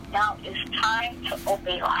time to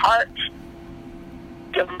open your hearts,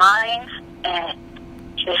 your minds, and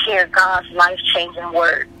to hear God's life-changing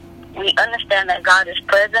word. We understand that God is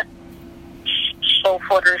present, so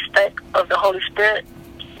for the respect of the Holy Spirit,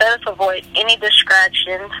 let us avoid any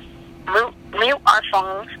distractions, mute our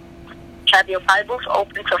phones, have your Bibles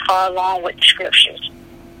open to follow along with the scriptures,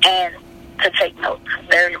 and to take notes.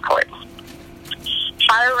 Very important.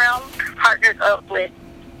 Fire Realm partnered up with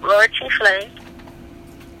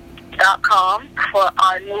royaltyflame.com for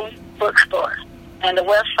our new bookstore. And the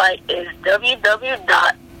website is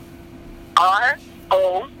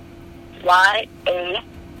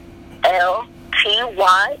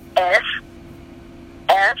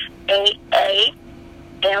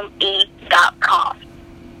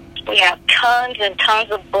We have tons and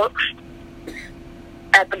tons of books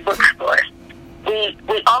at the bookstore. You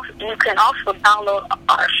can also download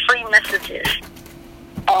our free messages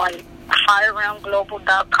on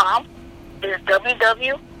firerealmglobal.com. It's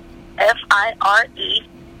global.com.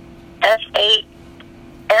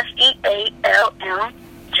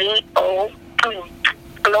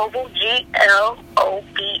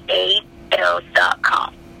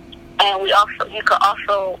 And you can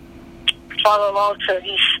also follow along to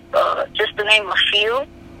these, just to name a few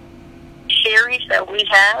series that we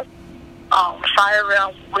have. Fire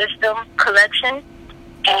Realm Wisdom Collection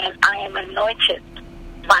and I Am Anointed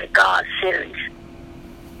by God series.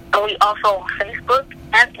 And we also on Facebook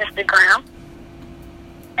and Instagram.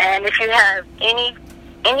 And if you have any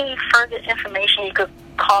further information, you could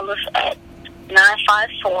call us at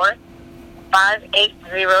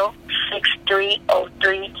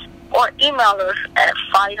 954-580-6303 or email us at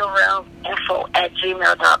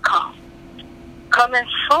firerealminfo@gmail.com. Coming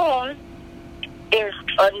soon is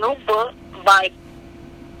a new book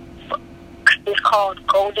it's called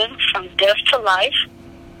Golden, From Death to Life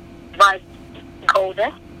by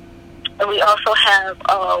Golden. And we also have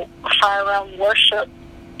a Fire Realm Worship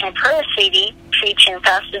and Prayer CD featuring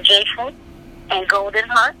Pastor Jason and Golden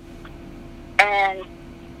Heart. And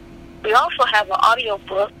we also have an audio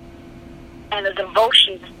book and a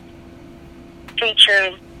devotion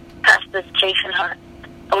featuring Pastor Jason Hart.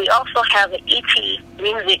 And we also have an EP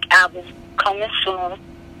music album coming soon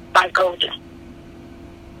by Golden.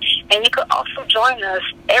 And you can also join us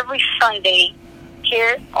every Sunday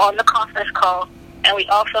here on the conference call. And we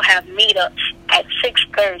also have meetups at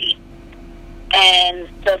 6:30. And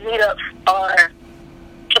the meetups are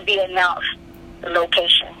to be announced, the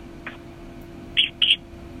location.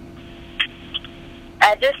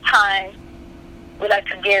 At this time, we'd like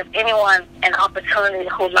to give anyone an opportunity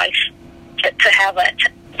who likes that has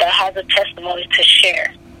a testimony to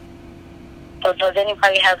share. So does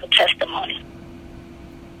anybody have a testimony?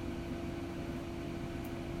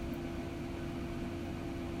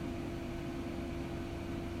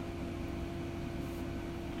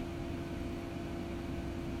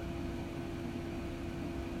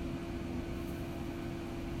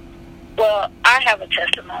 Well, I have a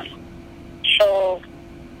testimony. So,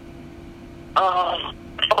 for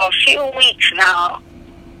a few weeks now,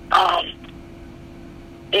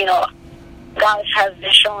 God has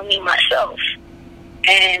been showing me myself.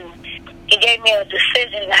 And He gave me a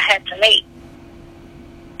decision I had to make.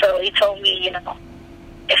 So He told me,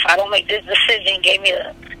 if I don't make this decision, He gave me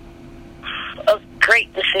a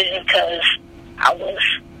great decision because I was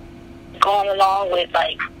going along with,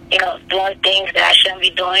 doing things that I shouldn't be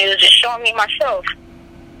doing. He was just showing me myself.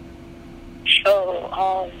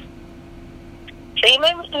 So, He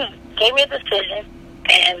gave me a decision,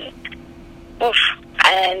 and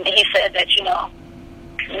He said that, you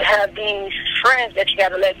have these friends that you got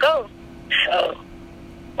to let go,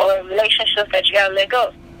 or relationships that you got to let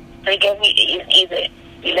go. So He gave me either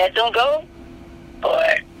you let them go, or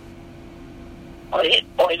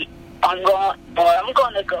I'm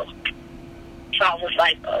going to go. So I was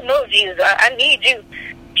like, oh, no, Jesus, I need you.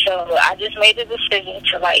 So I just made the decision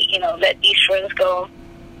to, let these friends go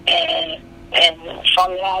and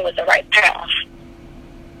follow along with the right path.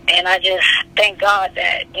 And I just thank God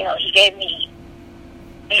that, He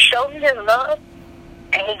showed me His love,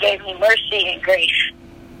 and He gave me mercy and grace.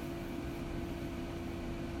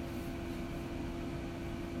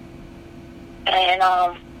 And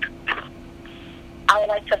I would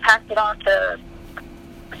like to pass it on to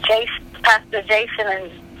Pastor Jason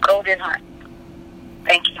and Golden Heart.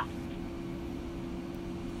 Thank you.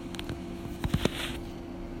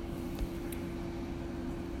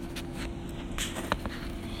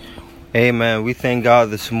 Amen. We thank God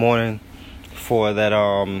this morning for that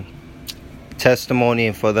testimony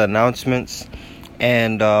and for the announcements.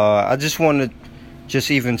 And I just want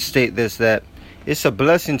to even state this, that it's a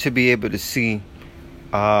blessing to be able to see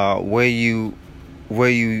where you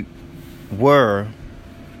were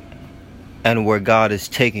and where God is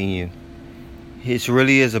taking you. It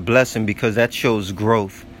really is a blessing because that shows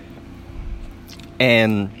growth.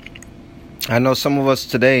 And I know some of us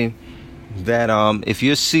today that if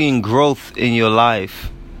you're seeing growth in your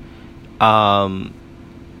life, the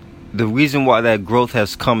reason why that growth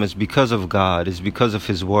has come is because of God, is because of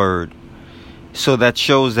His Word. So that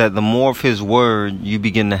shows that the more of His Word you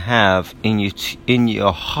begin to have in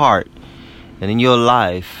your heart and in your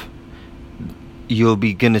life, you'll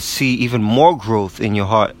begin to see even more growth in your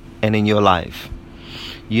heart and in your life.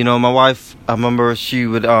 You know, my wife, I remember she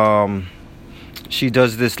would she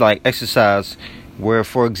does this like exercise where,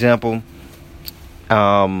 for example,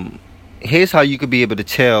 here's how you could be able to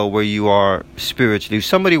tell where you are spiritually. If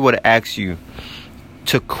somebody would ask you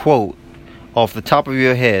to quote off the top of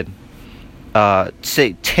your head,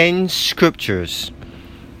 say 10 scriptures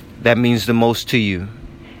that means the most to you,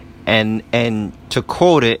 and to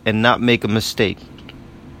quote it and not make a mistake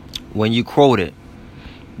when you quote it,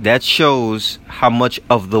 that shows how much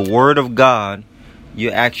of the Word of God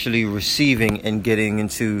you're actually receiving and getting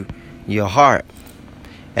into your heart.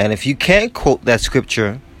 And if you can't quote that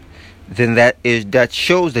scripture, then that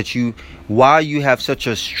shows that why you have such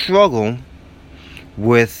a struggle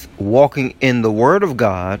with walking in the Word of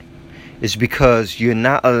God is because you're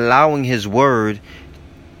not allowing His Word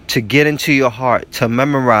to get into your heart, to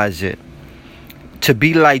memorize it, to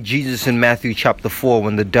be like Jesus in Matthew chapter 4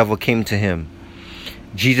 when the devil came to Him.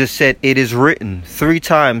 Jesus said, "It is written," 3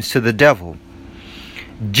 times to the devil.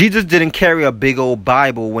 Jesus didn't carry a big old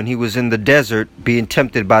Bible when He was in the desert being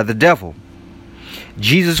tempted by the devil.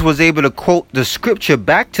 Jesus was able to quote the scripture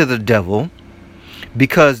back to the devil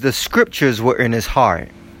because the scriptures were in his heart.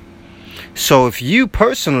 So if you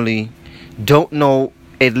personally don't know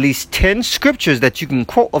at least 10 scriptures that you can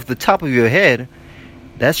quote off the top of your head,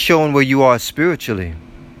 that's showing where you are spiritually.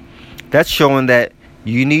 That's showing that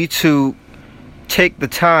you need to take the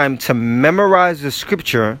time to memorize the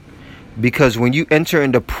scripture, because when you enter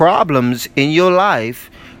into problems in your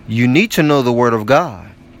life, you need to know the Word of God,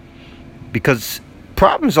 because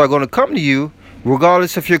problems are going to come to you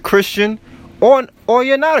regardless if you're Christian or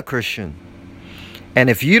you're not a Christian. And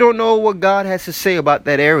if you don't know what God has to say about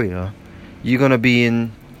that area, you're going to be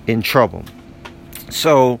in trouble.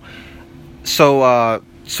 So I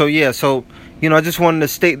just wanted to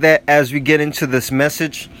state that as we get into this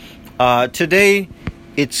message today.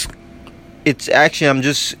 It's actually I'm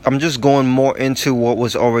just going more into what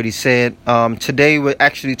was already said. Today we're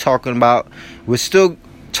still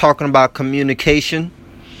talking about communication.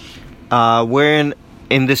 We're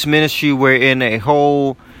in this ministry, we're in a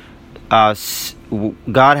whole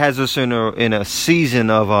God has us in a season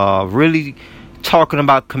of really talking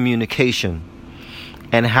about communication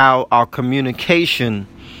and how our communication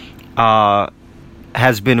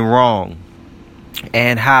has been wrong,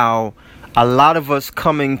 and how a lot of us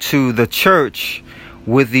coming to the church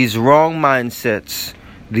with these wrong mindsets,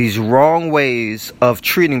 these wrong ways of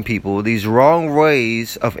treating people, these wrong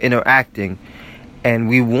ways of interacting, and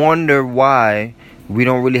we wonder why we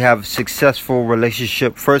don't really have a successful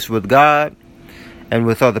relationship, first with God and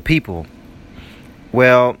with other people.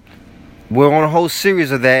 Well, we're on a whole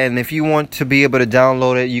series of that, and if you want to be able to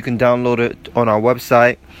download it, you can download it on our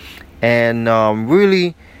website and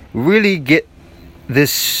really get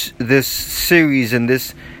this series and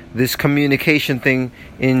this communication thing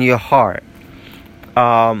in your heart.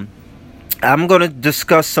 I'm going to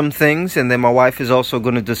discuss some things, and then my wife is also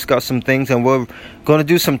going to discuss some things, and we're going to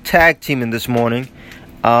do some tag teaming this morning.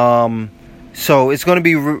 So it's going to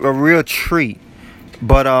be a real treat.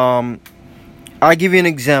 But I'll give you an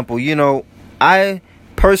example. You know, I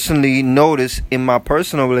personally notice in my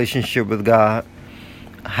personal relationship with God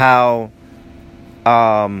how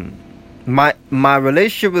my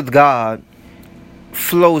relationship with God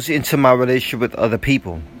flows into my relationship with other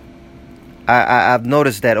people. I've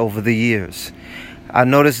noticed that over the years. I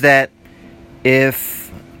noticed that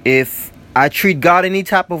if I treat God any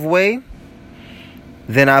type of way,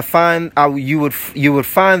 then I find you would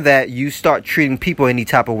find that you start treating people any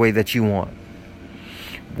type of way that you want.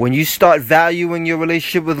 When you start valuing your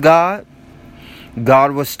relationship with God,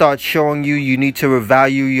 God will start showing you need to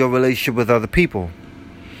value your relationship with other people.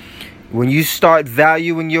 When you start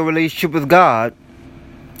valuing your relationship with God,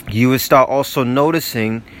 you will start also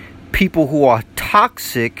noticing people who are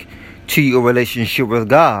toxic to your relationship with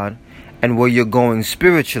God and where you're going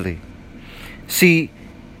spiritually. See,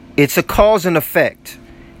 it's a cause and effect.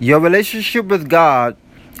 Your relationship with God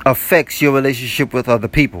affects your relationship with other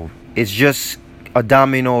people. It's just a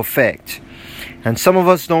domino effect. And some of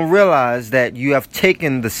us don't realize that you have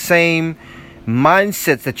taken the same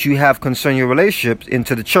mindsets that you have concerning your relationships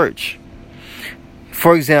into the church.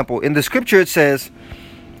 For example, in the scripture it says,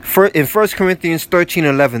 in 1 Corinthians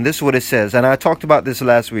 13:11, this is what it says, and I talked about this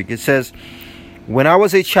last week. It says, when I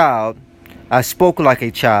was a child, I spoke like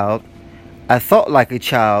a child, I thought like a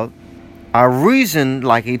child, I reasoned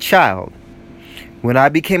like a child. When I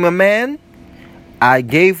became a man, I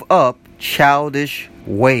gave up childish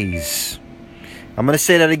ways. I'm going to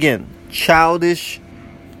say that again. Childish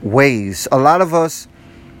ways. A lot of us,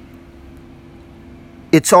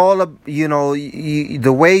 it's all,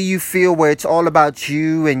 the way you feel, where it's all about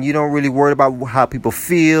you and you don't really worry about how people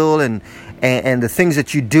feel and the things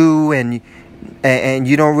that you do, and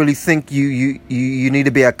you don't really think you need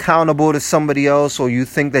to be accountable to somebody else, or you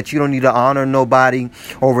think that you don't need to honor nobody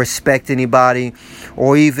or respect anybody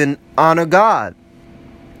or even honor God.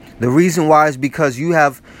 The reason why is because you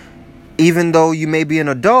have, even though you may be an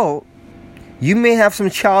adult, you may have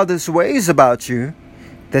some childish ways about you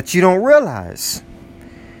that you don't realize.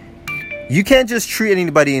 You can't just treat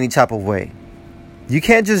anybody any type of way. You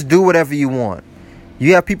can't just do whatever you want.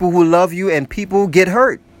 You have people who love you, and people get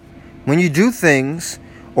hurt when you do things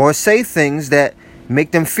or say things that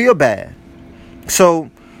make them feel bad.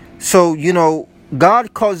 So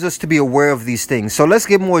God calls us to be aware of these things. So let's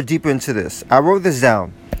get more deeper into this. I wrote this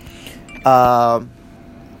down. And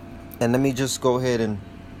let me just go ahead and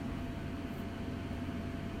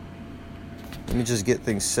let me just get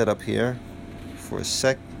things set up here for a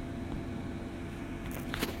sec.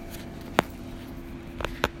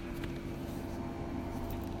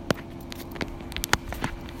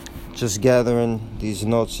 Just gathering these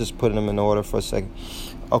notes, just putting them in order for a second.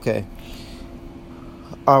 Okay.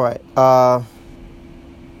 All right. All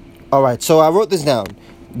right. So I wrote this down.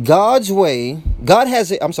 God has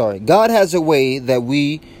a way that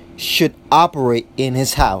we should operate in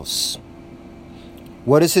his house.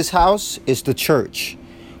 What is his house? It's the church.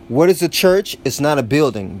 What is the church? It's not a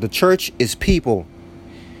building. The church is people.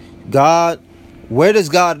 Where does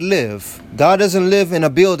God live? God doesn't live in a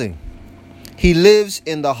building. He lives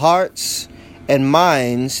in the hearts and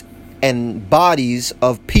minds and bodies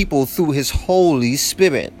of people through his Holy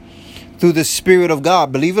Spirit, through the Spirit of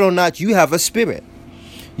God. Believe it or not, you have a spirit.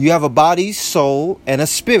 You have a body, soul, and a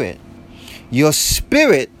spirit. Your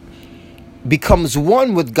spirit becomes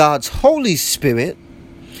one with God's Holy Spirit,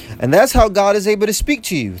 and that's how God is able to speak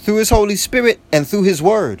to you, through his Holy Spirit and through his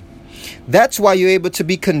word. That's why you're able to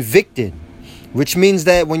be convicted, which means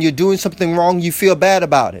that when you're doing something wrong, you feel bad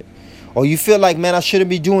about it. Or you feel like, man, I shouldn't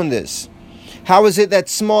be doing this. How is it that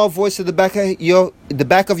small voice at the back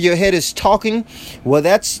of your head is talking? Well,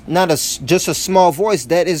 that's not just a small voice.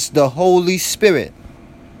 That is the Holy Spirit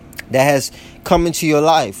that has come into your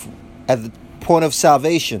life at the point of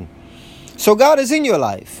salvation. So God is in your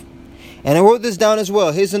life. And I wrote this down as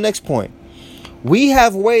well. Here's the next point. We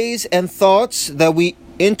have ways and thoughts that we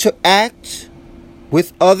interact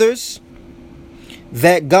with others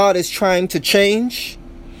that God is trying to change.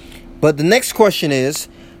 But the next question is,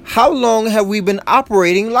 how long have we been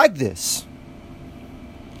operating like this?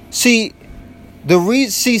 See,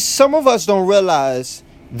 some of us don't realize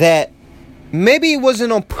that maybe it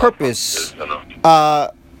wasn't on purpose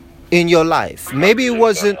in your life. Maybe it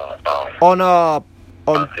wasn't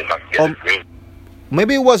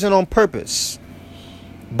maybe it wasn't on purpose.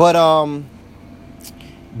 But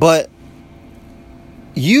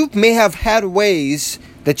you may have had ways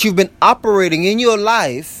that you've been operating in your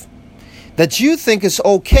life that you think is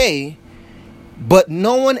okay, but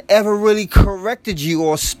no one ever really corrected you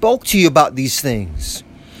or spoke to you about these things.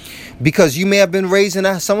 Because you may have been raised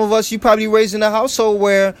some of us, you probably raised in a household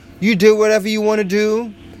where you did whatever you want to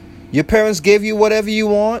do. Your parents gave you whatever you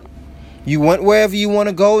want. You went wherever you want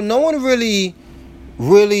to go. No one who really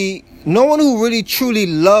truly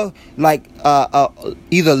loved,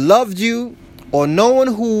 either loved you, or no one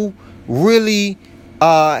who really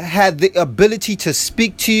had the ability to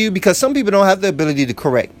speak to you, because some people don't have the ability to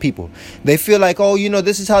correct people. They feel like,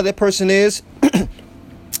 this is how that person is.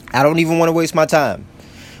 I don't even want to waste my time.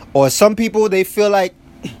 Or some people, they feel like,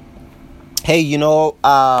 hey,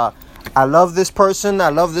 I love this person. I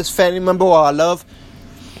love this family member, or I love,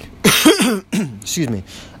 excuse me,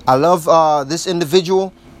 I love this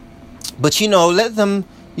individual. But, let them,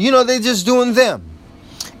 they're just doing them.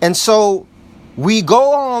 And so we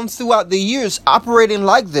go on throughout the years operating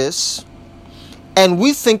like this, and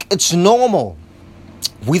we think it's normal.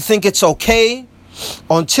 We think it's okay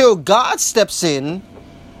until God steps in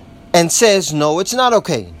and says, no, it's not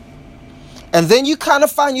okay. And then you kind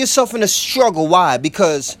of find yourself in a struggle. Why?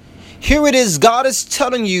 Because here it is. God is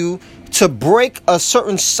telling you to break a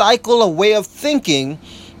certain cycle, a way of thinking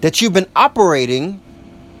that you've been operating.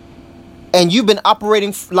 and you've been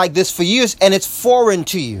operating like this for years, and it's foreign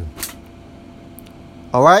to you.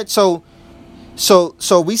 All right, so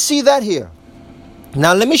we see that here.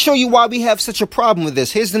 Now let me show you why we have such a problem with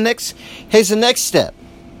this. Here's the next step.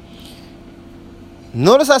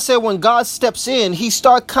 Notice I said when God steps in, he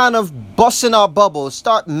start kind of busting our bubbles,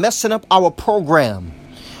 start messing up our program.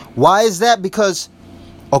 Why is that? Because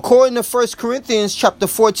according to 1 Corinthians chapter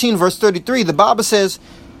 14, verse 33, the Bible says,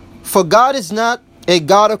 "For God is not a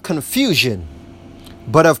God of confusion,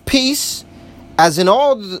 but of peace, as in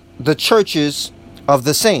all the churches of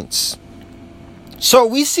the saints." So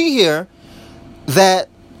we see here that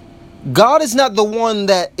God is not the one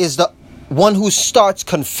that is the one who starts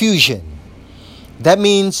confusion. That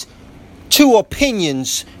means two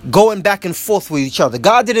opinions going back and forth with each other.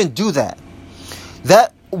 God didn't do that.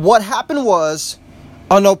 What happened was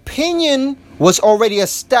an opinion was already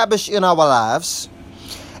established in our lives.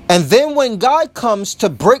 And then when God comes to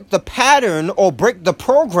break the pattern or break the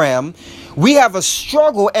program, we have a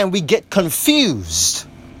struggle and we get confused.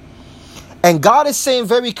 And God is saying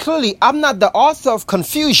very clearly, I'm not the author of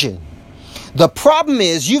confusion. The problem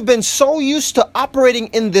is you've been so used to operating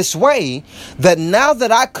in this way that now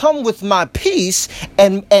that I come with my peace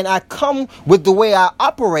and I come with the way I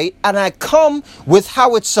operate and I come with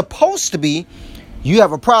how it's supposed to be, you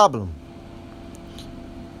have a problem.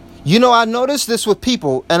 You know, I noticed this with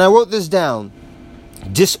people, and I wrote this down.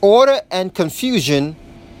 Disorder and confusion,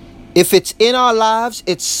 if it's in our lives,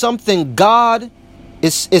 it's something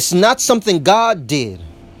it's not something God did.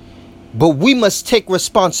 But we must take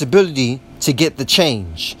responsibility to get the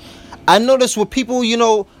change. I notice with people,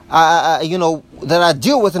 that I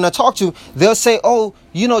deal with and I talk to, they'll say, "Oh,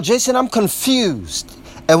 Jason, I'm confused."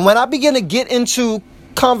 And when I begin to get into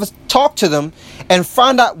talk to them and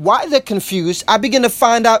find out why they're confused, I begin to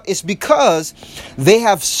find out it's because they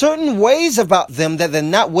have certain ways about them that they're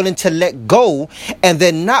not willing to let go, and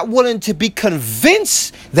they're not willing to be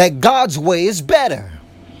convinced that God's way is better,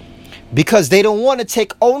 because they don't want to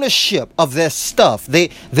take ownership of their stuff,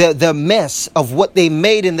 their mess of what they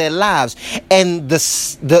made in their lives. And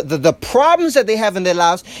the problems that they have in their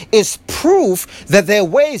lives is proof that their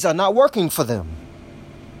ways are not working for them.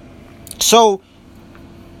 So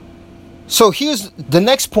here's the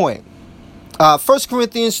next point. 1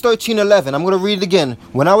 Corinthians 13:11. I'm going to read it again.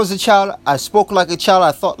 "When I was a child, I spoke like a child.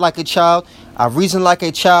 I thought like a child. I reasoned like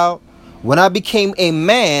a child. When I became a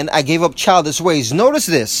man, I gave up childish ways." Notice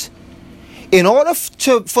this. In order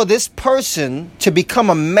for this person to become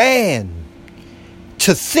a man,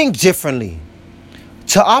 to think differently,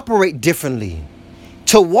 to operate differently,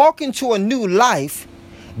 to walk into a new life,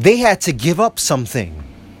 they had to give up something.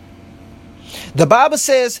 The Bible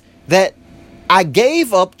says that I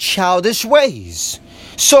gave up childish ways.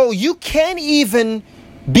 So you can't even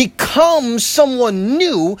become someone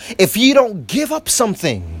new if you don't give up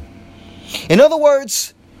something. In other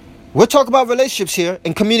words, we're talking about relationships here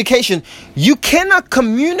and communication. You cannot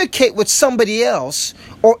communicate with somebody else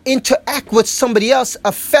or interact with somebody else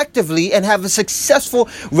effectively and have a successful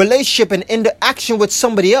relationship and interaction with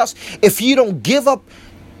somebody else if you don't give up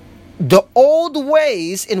the old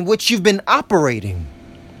ways in which you've been operating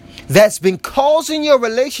that's been causing your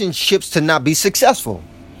relationships to not be successful.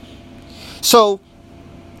 So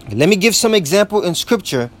let me give some example in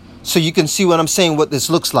scripture so you can see what I'm saying, what this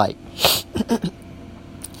looks like.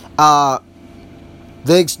 We're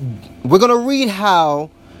going to read how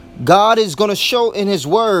God is going to show in his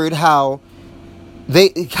word how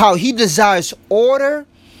he desires order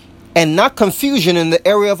and not confusion in the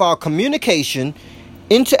area of our communication,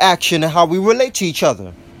 interaction, and how we relate to each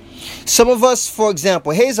other. Some of us, for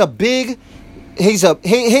example, here's the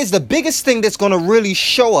biggest thing that's going to really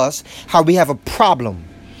show us how we have a problem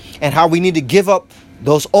and how we need to give up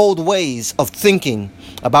those old ways of thinking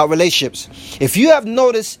about relationships. If you have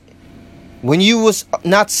noticed when you was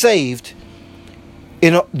not saved,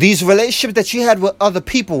 these relationships that you had with other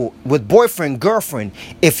people, with boyfriend, girlfriend,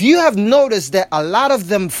 if you have noticed that a lot of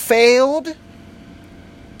them failed,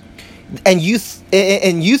 and you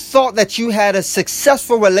thought that you had a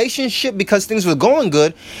successful relationship because things were going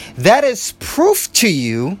good, that is proof to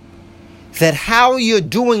you that how you're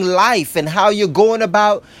doing life and how you're going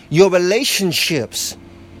about your relationships,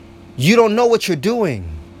 you don't know what you're doing.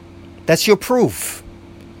 That's your proof.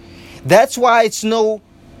 That's why it's no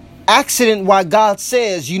accident why God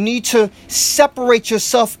says you need to separate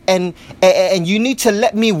yourself and you need to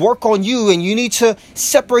let me work on you, and you need to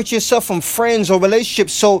separate yourself from friends or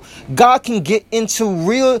relationships so God can get into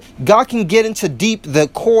deep the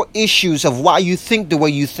core issues of why you think the way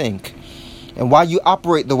you think and why you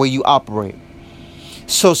operate the way you operate.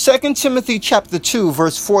 So 2 Timothy chapter 2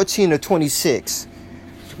 verse 14 to 26.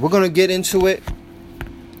 we're going to get into it.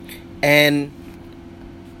 And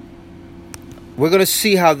we're going to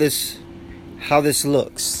see how this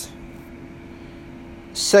looks.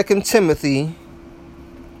 2 Timothy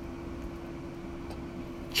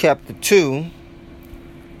chapter 2,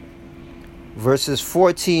 verses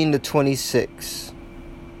 14 to 26.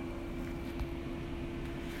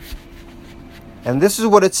 And this is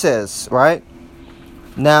what it says, right?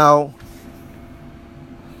 Now,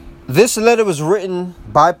 this letter was written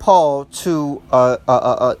by Paul to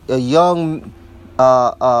a young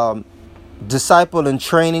disciple in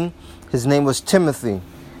training. His name was Timothy.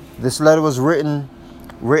 This letter was written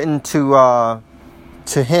to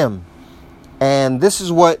him. And this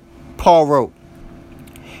is what Paul wrote.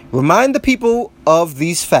 Remind the people of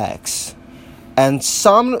these facts and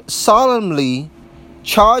solemnly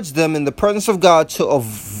charge them in the presence of God to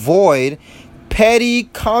avoid petty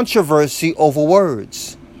controversy over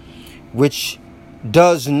words, which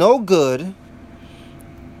does no good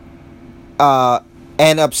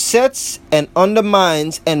and upsets and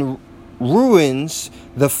undermines and ruins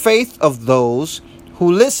the faith of those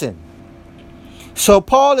who listen. So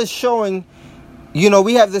Paul is showing,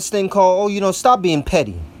 we have this thing called, stop being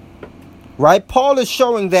petty, right? Paul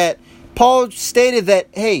stated that,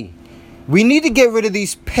 hey, we need to get rid of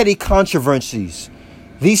these petty controversies,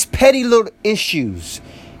 these petty little issues.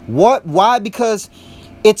 Why? Because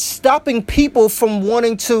it's stopping people from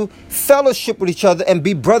wanting to fellowship with each other and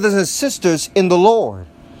be brothers and sisters in the Lord.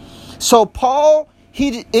 So Paul,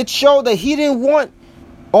 it showed that he didn't want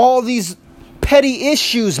all these petty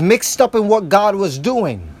issues mixed up in what God was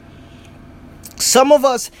doing. Some of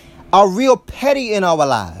us are real petty in our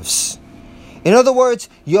lives. In other words,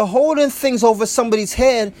 you're holding things over somebody's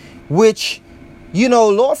head, which,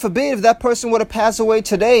 Lord forbid, if that person were to pass away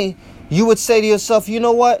today, you would say to yourself, you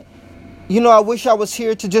know what? I wish I was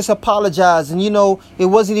here to just apologize. And, it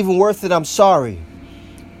wasn't even worth it. I'm sorry.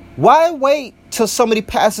 Why wait till somebody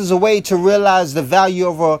passes away to realize the value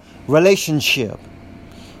of a relationship?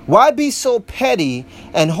 Why be so petty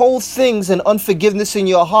and hold things and unforgiveness in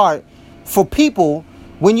your heart for people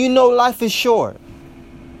when life is short?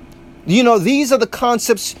 These are the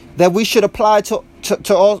concepts that we should apply to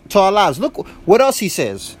our lives. Look what else he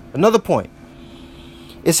says. Another point.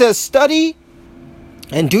 It says, study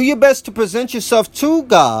and do your best to present yourself to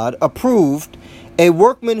God approved, a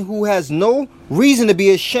workman who has no reason to be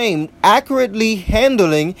ashamed, accurately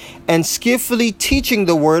handling and skillfully teaching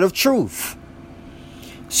the word of truth.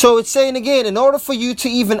 So it's saying again, in order for you to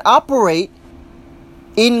even operate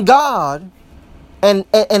in God and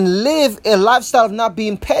live a lifestyle of not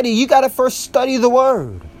being petty, you got to first study the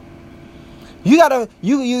word. You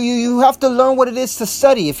have to learn what it is to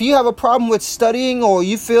study. If you have a problem with studying, or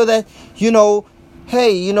you feel that,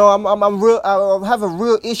 hey, I have a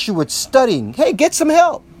real issue with studying, hey, get some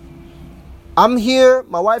help. I'm here.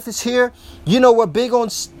 My wife is here. We're big on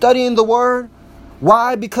studying the word.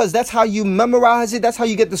 Why? Because that's how you memorize it. That's how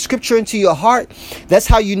you get the scripture into your heart. That's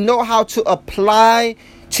how you know how to apply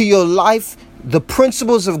to your life the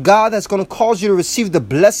principles of God that's going to cause you to receive the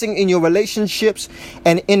blessing in your relationships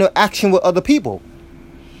and interaction with other people.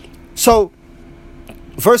 So,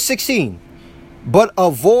 verse 16, but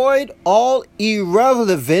avoid all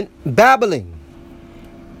irrelevant babbling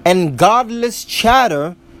and godless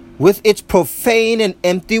chatter with its profane and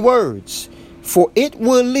empty words, for it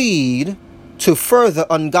will lead to further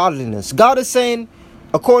ungodliness. God is saying,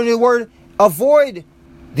 according to the word, avoid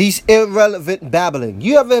these irrelevant babbling.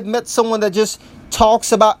 You ever met someone that just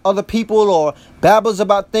talks about other people or babbles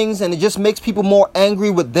about things, and it just makes people more angry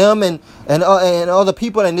with them and other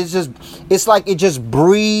people, and it's like it just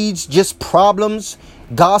breeds just problems,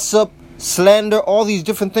 gossip, slander, all these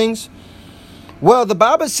different things? Well, the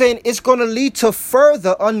Bible is saying it's going to lead to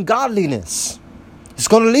further ungodliness. It's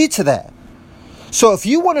going to lead to that. So if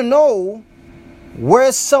you want to know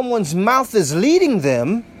where someone's mouth is leading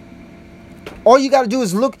them, all you got to do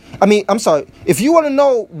is look. If you want to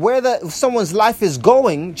know where someone's life is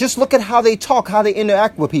going, just look at how they talk, how they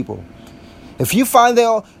interact with people. If you find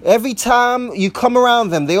every time you come around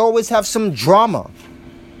them, they always have some drama.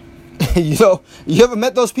 You ever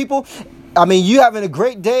met those people? You having a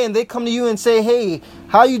great day and they come to you and say, hey,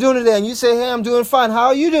 how are you doing today? And you say, hey, I'm doing fine. How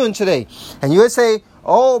are you doing today? And you would say,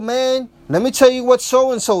 oh, man, let me tell you what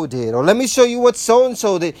so-and-so did. Or let me show you what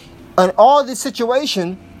so-and-so did. And all this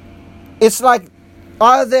situation, it's like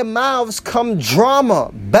out of their mouths come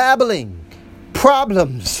drama, babbling,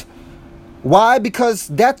 problems. Why? Because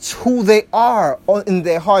that's who they are in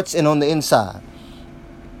their hearts and on the inside.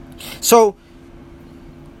 So,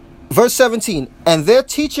 verse 17, and their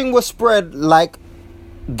teaching was spread like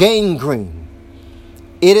gangrene.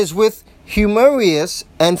 It is with Humerius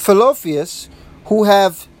and Philophus, who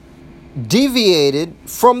have deviated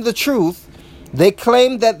from the truth, they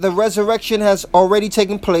claim that the resurrection has already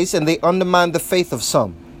taken place, and they undermine the faith of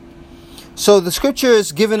some. So the scripture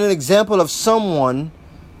is giving an example of someone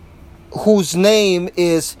whose name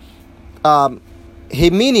is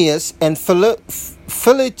Hymenius and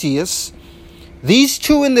Philetus. These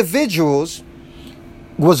two individuals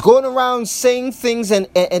was going around saying things and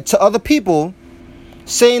to other people,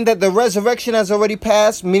 saying that the resurrection has already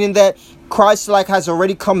passed, meaning that Christ has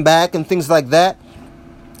already come back and things like that.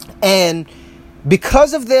 And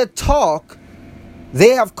because of their talk, they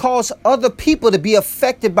have caused other people to be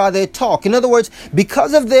affected by their talk. In other words,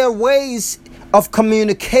 because of their ways of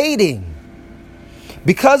communicating,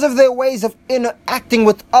 because of their ways of interacting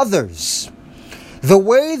with others, the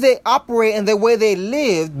way they operate and the way they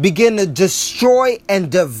live begin to destroy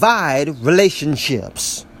and divide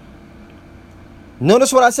relationships.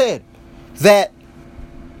 Notice what I said, that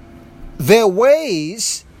their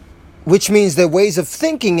ways, which means their ways of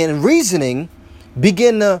thinking and reasoning,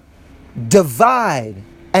 begin to divide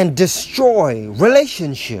and destroy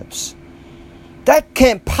relationships. That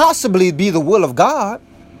can't possibly be the will of God.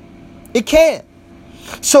 It can't.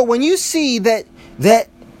 So when you see that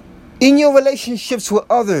in your relationships with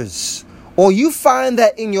others, or you find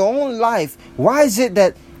that in your own life, why is it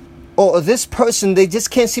that, or this person, they just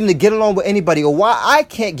can't seem to get along with anybody, or why I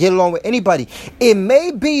can't get along with anybody? It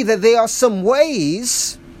may be that there are some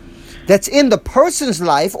ways that's in the person's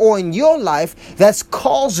life or in your life that's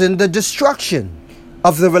causing the destruction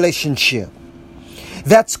of the relationship,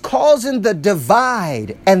 that's causing the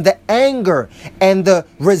divide and the anger and the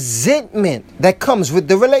resentment that comes with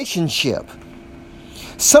the relationship.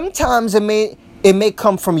 Sometimes it may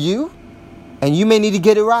come from you, and you may need to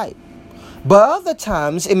get it right. But other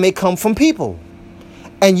times it may come from people,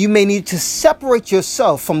 and you may need to separate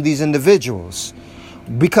yourself from these individuals,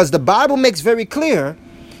 because the Bible makes very clear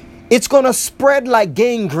it's going to spread like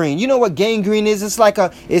gangrene. You know what gangrene is? It's like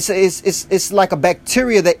a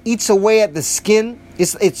bacteria that eats away at the skin.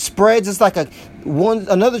 It spreads. It's like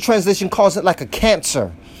another translation calls it like a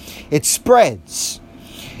cancer. It spreads.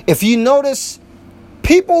 If you notice,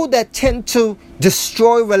 people that tend to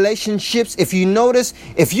destroy relationships, if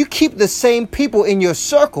you keep the same people in your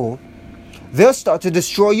circle, they'll start to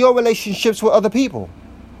destroy your relationships with other people.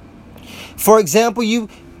 For example,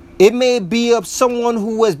 it may be of someone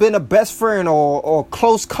who has been a best friend or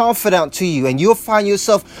close confidant to you, and you'll find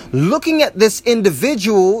yourself looking at this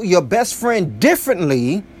individual, your best friend,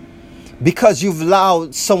 differently because you've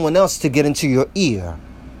allowed someone else to get into your ear.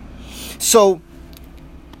 So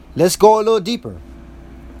let's go a little deeper.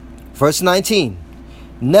 Verse 19.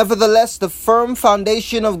 Nevertheless, the firm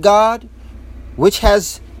foundation of God, which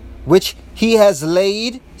he has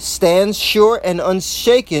laid, stands sure and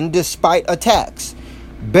unshaken despite attacks.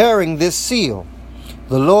 Bearing this seal,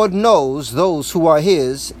 the Lord knows those who are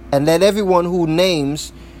his, and let everyone who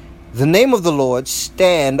names the name of the Lord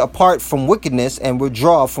stand apart from wickedness and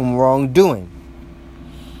withdraw from wrongdoing.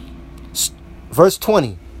 Verse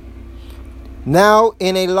 20. Now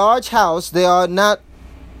in a large house there are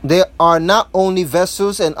not only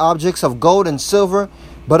vessels and objects of gold and silver,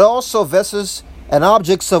 but also vessels and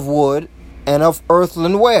objects of wood and of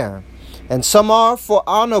earthenware, and some are for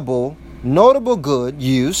honorable, notable good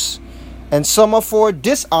use, and some are for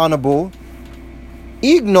dishonorable,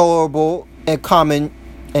 ignorable, and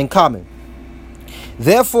common.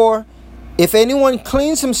 Therefore, if anyone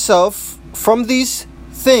cleans himself from these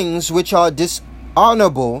things which are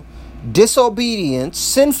dishonorable, disobedient,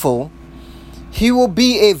 sinful, he will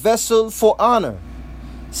be a vessel for honor,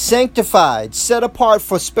 sanctified, set apart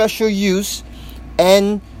for special use,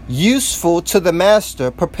 and useful to the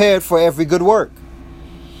master, prepared for every good work.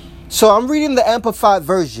 So I'm reading the Amplified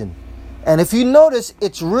Version, and if you notice,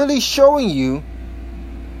 it's really showing you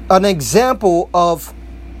an example of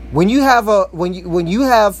when you have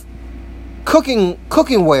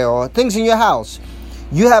cookingware or things in your house.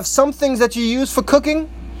 You have some things that you use for cooking,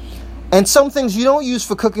 and some things you don't use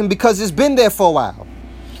for cooking because it's been there for a while.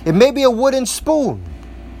 It may be a wooden spoon.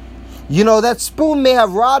 You know, that spoon may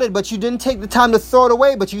have rotted, but you didn't take the time to throw it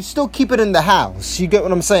away, but you still keep it in the house. You get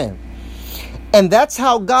what I'm saying? And that's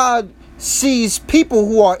how God sees people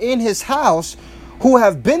who are in his house, who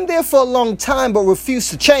have been there for a long time but refuse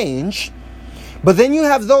to change. But then you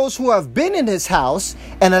have those who have been in his house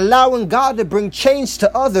and allowing God to bring change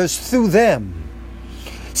to others through them.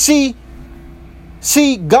 See,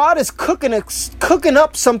 God is cooking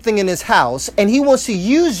up something in his house, and he wants to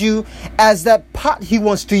use you as that pot he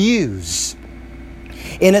wants to use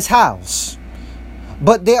in his house.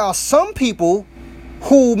 But there are some people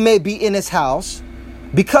who may be in his house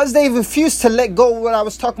because they refuse to let go of what I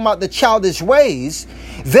was talking about, the childish ways,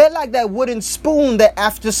 they're like that wooden spoon that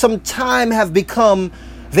after some time they have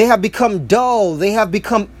become dull. They have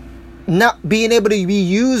become not being able to be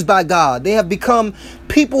used by God. They have become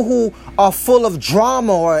people who are full of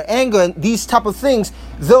drama or anger and these type of things,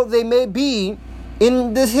 though they may be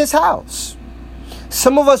in his house.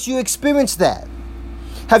 Some of us, you experience that.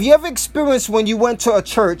 Have you ever experienced when you went to a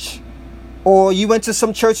church or you went to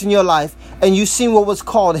some church in your life and you seen what was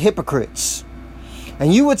called hypocrites?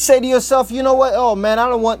 And you would say to yourself, you know what? Oh man, I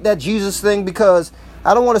don't want that Jesus thing because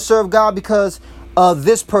I don't want to serve God because of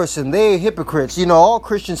this person. They're hypocrites. You know, all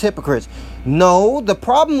Christians hypocrites. No, the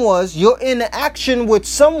problem was your interaction with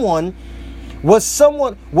someone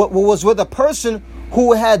was with a person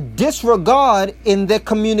who had disregard in their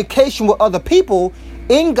communication with other people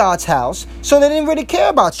in God's house. So they didn't really care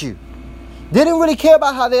about you. They didn't really care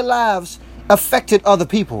about how their lives affected other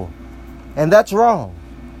people. And that's wrong.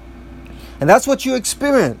 And that's what you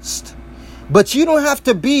experienced. But you don't have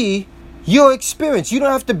to be your experience. You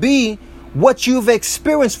don't have to be what you've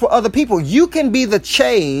experienced for other people. You can be the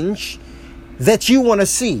change that you want to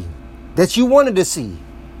see, that you wanted to see.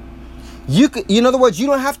 In other words, you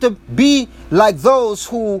don't have to be like those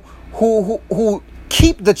who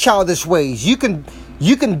keep the childish ways. You can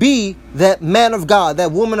be that man of God,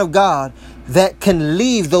 that woman of God that can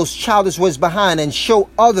leave those childish ways behind and show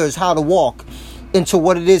others how to walk into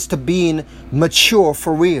what it is to being mature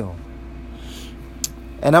for real.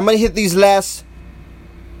 And I'm going to hit these last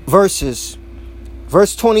verses.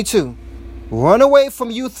 Verse 22. Run away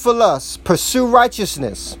from youthful lusts, pursue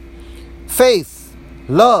righteousness, faith,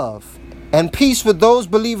 love, and peace with those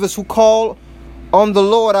believers who call on the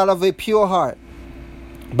Lord out of a pure heart.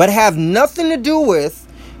 But have nothing to do with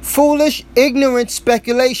foolish, ignorant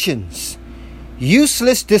speculations,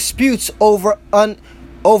 useless disputes over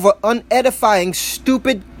unedifying,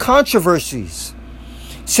 stupid controversies,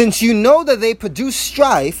 since you know that they produce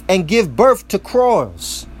strife and give birth to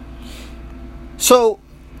quarrels. So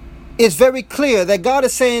it's very clear that God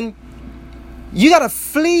is saying you got to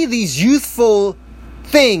flee these youthful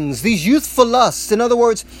things, these youthful lusts. In other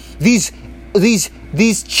words, these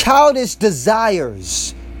childish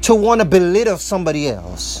desires to want to belittle somebody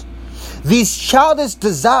else. These childish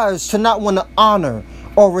desires to not want to honor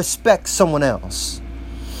or respect someone else.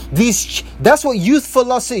 That's what youthful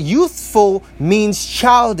lust is. Youthful means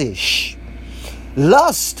childish.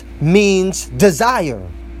 Lust means desire.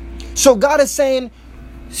 So God is saying,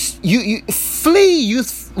 you flee,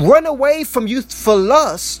 run away from youthful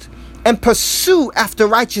lust and pursue after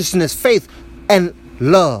righteousness, faith, and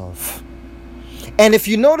love. And if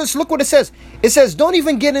you notice, look what it says. It says, don't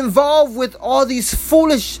even get involved with all these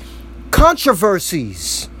foolish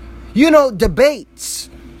controversies, debates.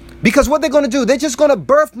 Because what they're going to do, they're just going to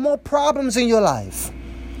birth more problems in your life.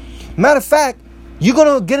 Matter of fact, you're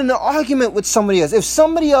going to get in an argument with somebody else. If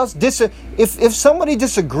somebody else if somebody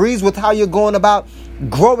disagrees with how you're going about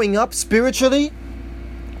growing up spiritually,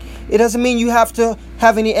 it doesn't mean you have to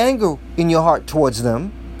have any anger in your heart towards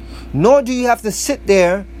them, nor do you have to sit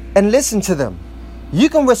there and listen to them. You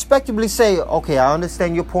can respectably say, okay, I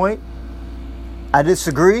understand your point. I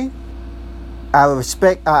disagree. I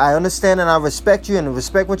understand and I respect you and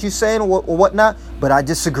respect what you're saying or whatnot, but I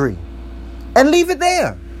disagree. And leave it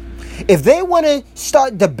there. If they want to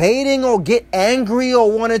start debating or get angry or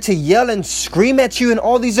wanted to yell and scream at you and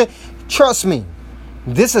all these, trust me,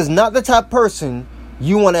 this is not the type of person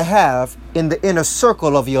you want to have in the inner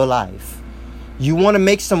circle of your life. You want to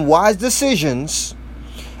make some wise decisions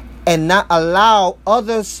and not allow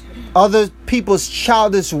other people's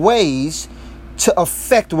childish ways to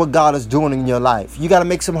affect what God is doing in your life. You got to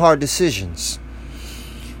make some hard decisions.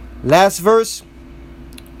 Last verse.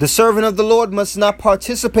 The servant of the Lord must not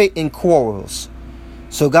participate in quarrels.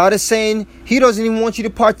 So God is saying he doesn't even want you to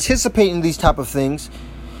participate in these type of things,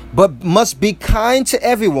 but must be kind to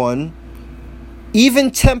everyone,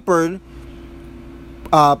 even-tempered,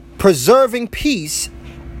 preserving peace,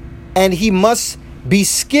 and he must be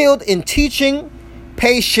skilled in teaching,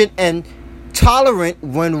 patient, and tolerant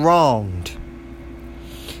when wronged.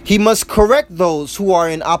 He must correct those who are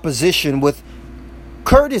in opposition with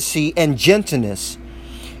courtesy and gentleness,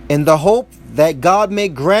 in the hope that God may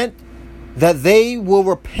grant that they will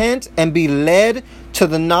repent and be led to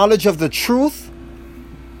the knowledge of the truth,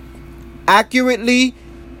 accurately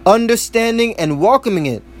understanding and welcoming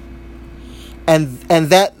it, and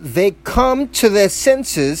that they come to their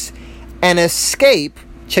senses and escape,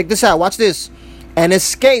 check this out, watch this, and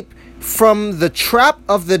escape from the trap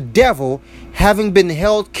of the devil, having been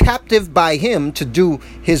held captive by him to do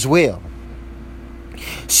his will.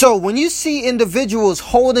 So when you see individuals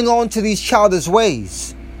holding on to these childish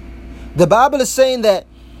ways, the Bible is saying that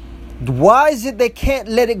why is it they can't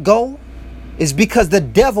let it go? Is because the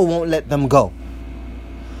devil won't let them go.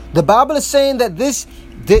 The Bible is saying that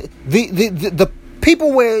the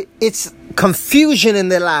people where it's confusion in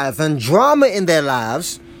their lives and drama in their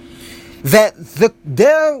lives, that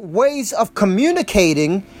their ways of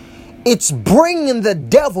communicating, it's bringing the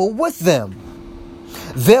devil with them.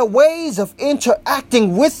 Their ways of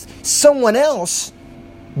interacting with someone else,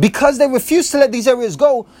 because they refuse to let these areas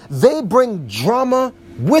go, they bring drama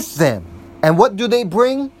with them. And what do they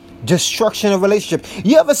bring? Destruction of relationship.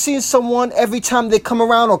 You ever seen someone, every time they come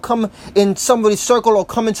around or come in somebody's circle or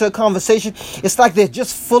come into a conversation, it's like they're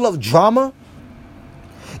just full of drama?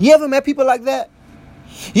 You ever met people like that?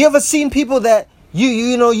 You ever seen people that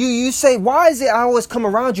you say, why is it I always come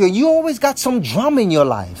around you and you always got some drama in your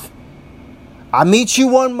life? I meet you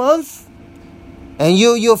 1 month and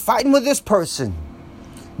you're fighting with this person.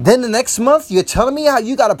 Then the next month you're telling me how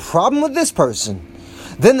you got a problem with this person.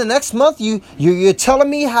 Then the next month you're telling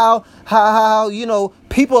me how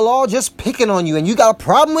people are all just picking on you and you got a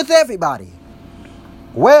problem with everybody.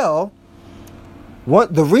 Well,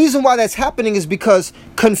 the reason why that's happening is because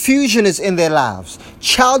confusion is in their lives.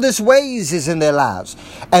 Childish ways is in their lives.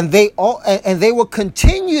 And they will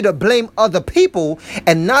continue to blame other people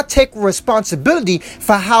and not take responsibility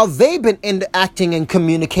for how they've been interacting and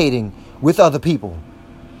communicating with other people.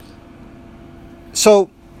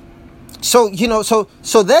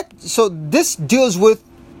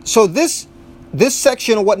 This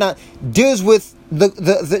section or whatnot deals with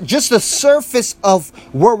just the surface of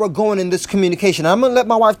where we're going in this communication. I'm gonna let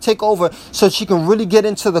my wife take over so she can really get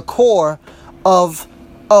into the core of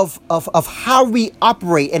how we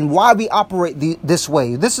operate and why we operate this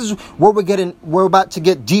way. This is where we're about to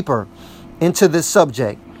get deeper into this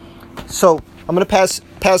subject. So I'm gonna pass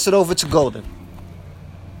it over to Golden.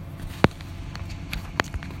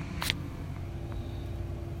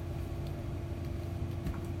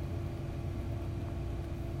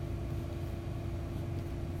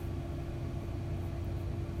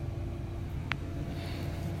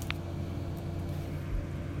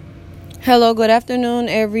 Hello, good afternoon,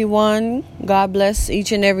 everyone. God bless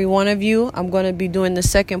each and every one of you. I'm going to be doing the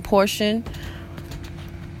second portion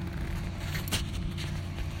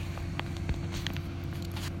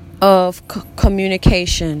of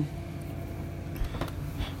communication.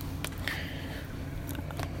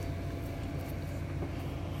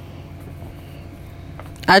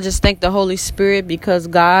 I just thank the Holy Spirit because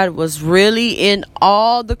God was really in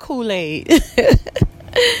all the Kool-Aid.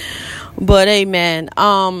 But amen.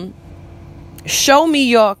 Show me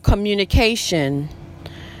your communication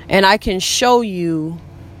and I can show you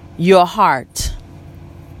your heart.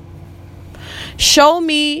 Show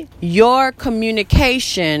me your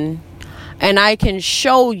communication and I can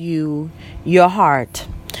show you your heart.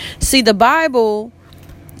 See, the Bible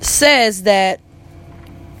says that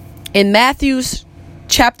in Matthew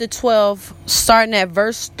chapter 12, starting at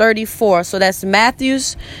verse 34. So that's Matthew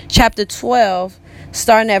chapter 12,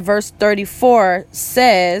 starting at verse 34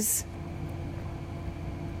 says,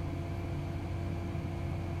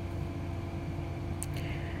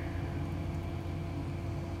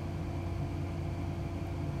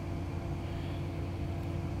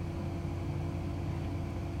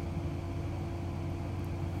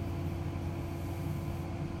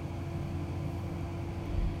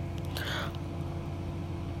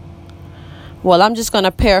 well, I'm just going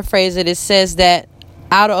to paraphrase it. It says that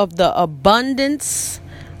out of the abundance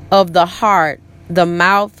of the heart, the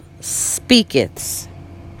mouth speaketh.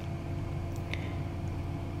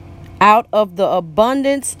 Out of the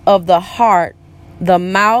abundance of the heart, the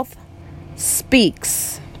mouth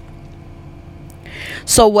speaks.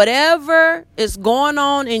 So whatever is going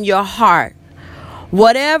on in your heart,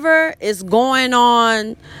 whatever is going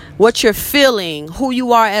on, what you're feeling, who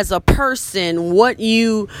you are as a person, what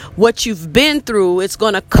you've been through, it's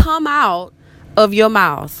going to come out of your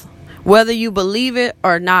mouth, whether you believe it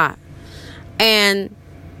or not. And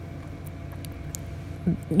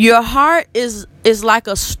your heart is like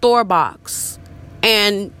a store box,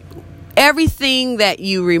 and everything that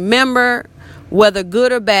you remember, whether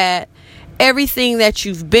good or bad, everything that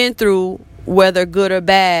you've been through, whether good or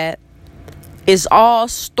bad, is all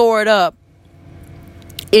stored up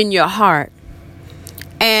in your heart.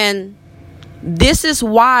 And this is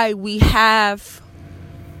why we have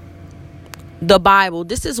the Bible.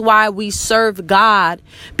 This is why we serve God,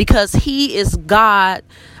 because He is God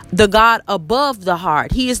the God above the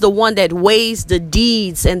heart. He is the one that weighs the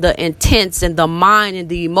deeds and the intents and the mind and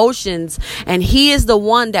the emotions. And he is the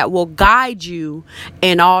one that will guide you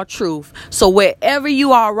in all truth. So wherever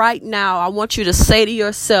you are right now, I want you to say to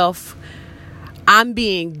yourself, I'm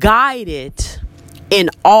being guided in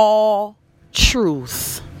all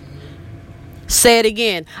truth. Say it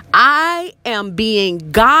again. I am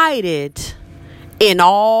being guided in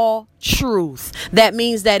all truth. That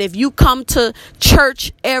means that if you come to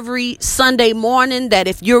church every Sunday morning, that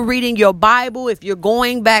if you're reading your Bible, if you're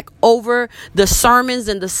going back over the sermons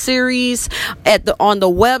and the series on the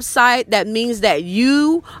website, that means that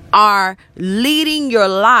you are leading your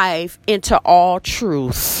life into all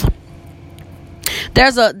truth.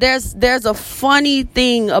 There's a funny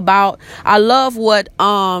thing about, I love what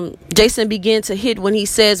Jason began to hit when he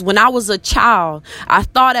says, when I was a child, I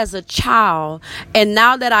thought as a child, and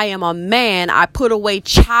now that I am a man, I put away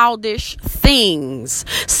childish things.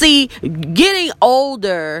 See, getting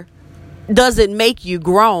older doesn't make you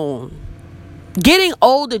grown. Getting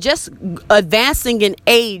older, just advancing in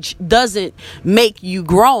age, doesn't make you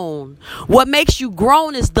grown. What makes you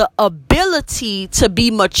grown is the ability to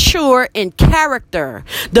be mature in character,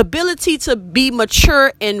 the ability to be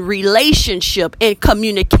mature in relationship, in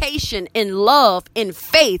communication, in love, in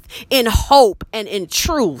faith, in hope, and in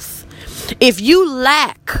truth. If you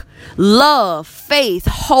lack love, faith,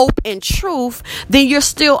 hope, and truth, then you're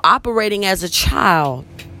still operating as a child.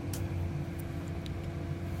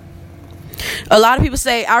 A lot of people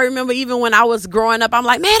say, I remember even when I was growing up, I'm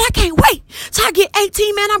like, man, I can't wait till I get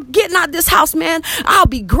 18, man. I'm getting out this house, man. I'll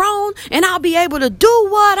be grown and I'll be able to do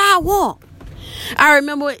what I want. I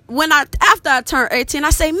remember after I turned 18, I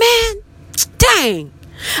say, man, dang,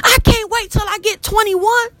 I can't wait till I get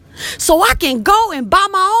 21 so I can go and buy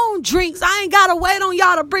my own drinks. I ain't got to wait on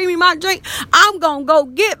y'all to bring me my drink. I'm going to go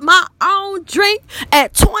get my own drink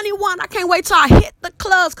at 21. I can't wait till I hit the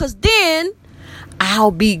clubs, because then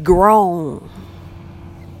I'll be grown.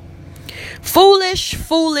 Foolish,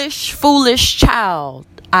 foolish, foolish child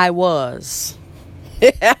I was.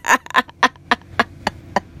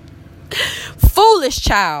 Foolish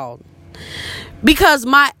child. Because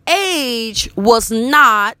my age was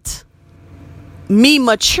not me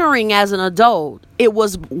maturing as an adult. It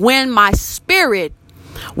was when my spirit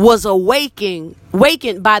was awakened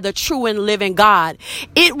by the true and living God.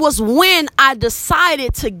 It was when I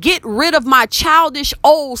decided to get rid of my childish,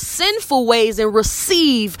 old, sinful ways and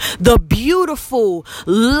receive the beautiful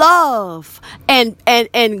love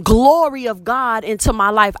and glory of God into my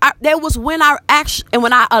life. That was when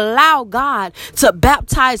when I allowed God to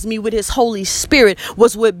baptize me with His Holy Spirit,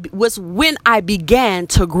 was when I began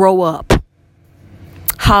to grow up.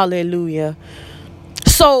 Hallelujah.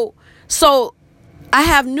 So I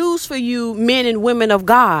have news for you, men and women of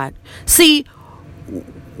God. See,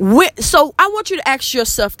 so I want you to ask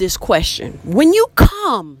yourself this question. When you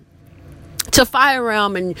come to Fire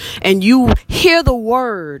Realm and you hear the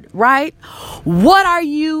word, right? What are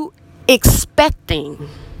you expecting?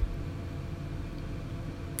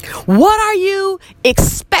 What are you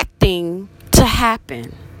expecting to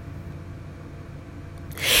happen?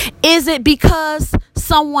 Is it because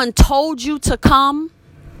someone told you to come?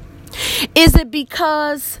 Is it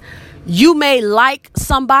because you may like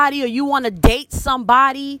somebody or you want to date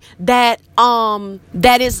somebody that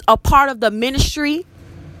is a part of the ministry?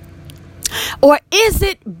 Or is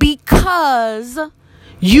it because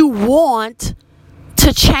you want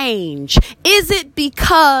to change? Is it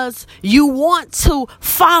because you want to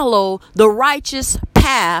follow the righteous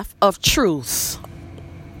path of truth?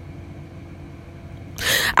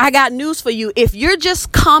 I got news for you. If you're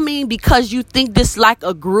just coming because you think this like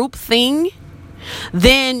a group thing,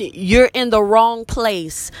 then you're in the wrong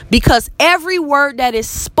place, because every word that is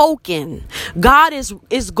spoken, God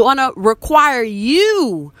is going to require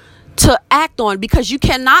you to act on, because you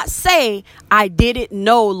cannot say, I didn't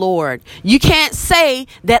know, Lord. You can't say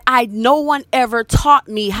that no one ever taught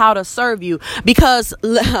me how to serve you, because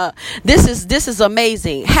this is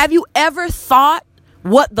amazing. Have you ever thought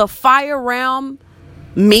what the fire realm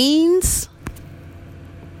means?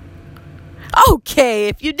 Okay,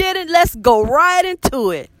 if you didn't, let's go right into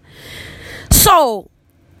it. So,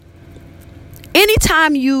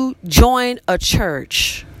 anytime you join a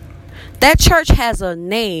church, that church has a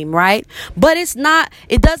name, right? But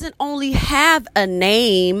it doesn't only have a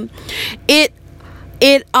name.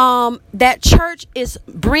 That church is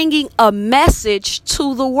bringing a message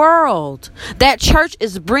to the world. That church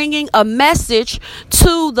is bringing a message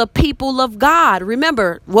to the people of God.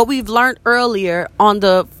 Remember, what we've learned earlier on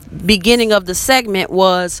the beginning of the segment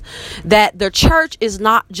was that the church is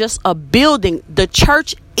not just a building. The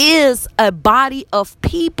church is a body of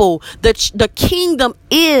people. The kingdom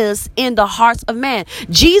is in the hearts of man.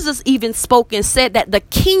 Jesus even spoke and said that the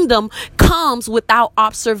kingdom comes without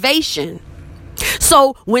observation.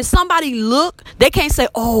 So when somebody look, they can't say,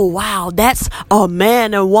 oh, wow, that's a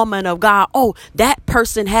man and woman of God. Oh, that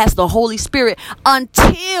person has the Holy Spirit,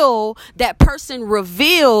 until that person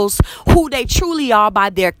reveals who they truly are by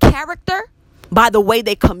their character, by the way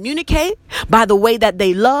they communicate, by the way that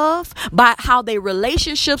they love, by how their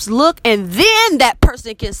relationships look. And then that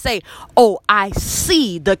person can say, oh, I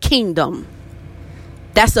see the kingdom.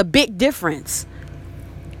 That's a big difference.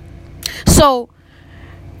 So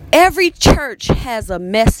every church has a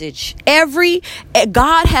message.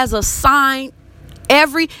 God has assigned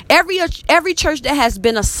every church that has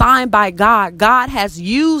been assigned by God. God has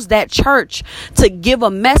used that church to give a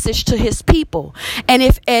message to his people.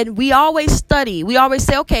 And we always study. We always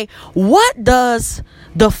say, okay, what does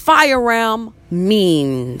the fire realm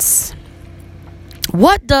means?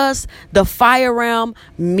 What does the fire realm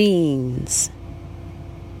means?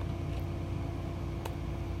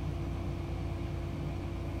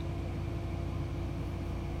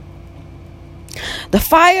 The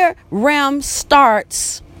fire realm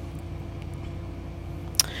starts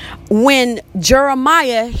when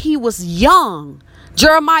Jeremiah, he was young.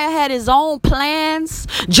 Jeremiah had his own plans.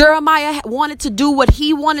 Jeremiah wanted to do what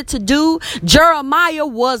he wanted to do. Jeremiah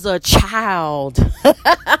was a child.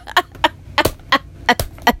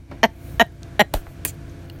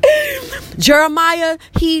 Jeremiah,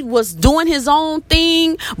 he was doing his own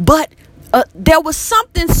thing, but there was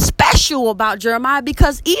something special about Jeremiah,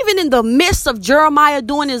 because even in the midst of Jeremiah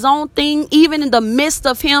doing his own thing, even in the midst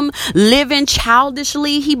of him living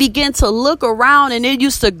childishly, he began to look around, and it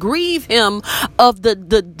used to grieve him of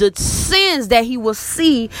the sins that he would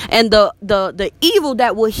see and the evil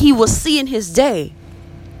that he would see in his day.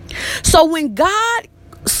 So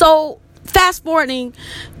fast forwarding,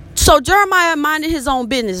 so Jeremiah minded his own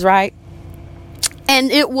business, right? And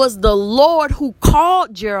it was the Lord who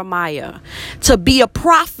called Jeremiah to be a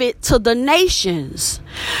prophet to the nations.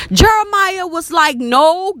 Jeremiah was like,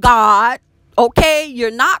 no, God, okay, you're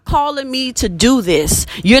not calling me to do this.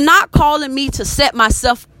 You're not calling me to set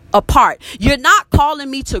myself apart. You're not calling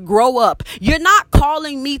me to grow up. You're not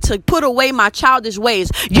calling me to put away my childish ways.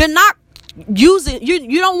 You're not using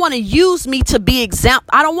you don't want to use me to be example.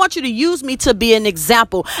 I don't want you to use me to be an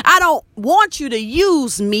example. I don't want you to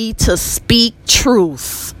use me to speak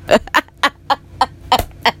truth.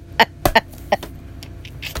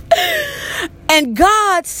 And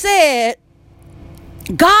God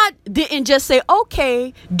didn't just say,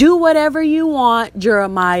 okay, do whatever you want,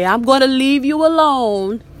 Jeremiah. I'm going to leave you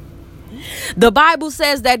alone. The Bible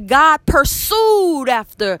says that God pursued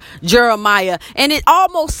after Jeremiah, and it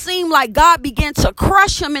almost seemed like God began to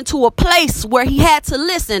crush him into a place where he had to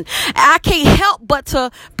listen. I can't help but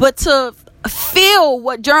to feel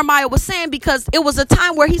what Jeremiah was saying, because it was a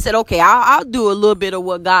time where he said, okay, I'll do a little bit of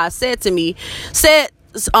what God said for me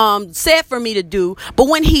to do. But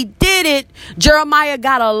when he did it, Jeremiah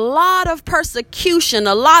got a lot of persecution,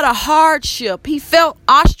 a lot of hardship. He felt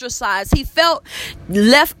ostracized. He felt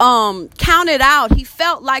left counted out. He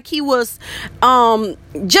felt like he was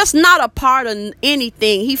just not a part of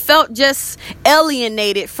anything. He felt just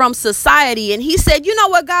alienated from society. And he said, you know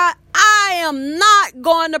what, God, I am not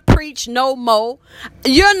going to preach no more.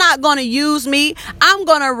 You're not going to use me. I'm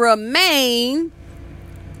going to remain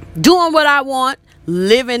doing what I want,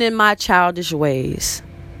 living in my childish ways.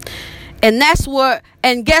 And guess what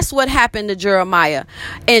happened to Jeremiah?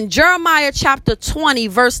 In Jeremiah chapter 20,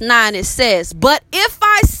 verse 9, it says, but if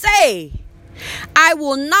I say I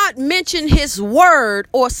will not mention his word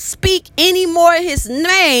or speak any more his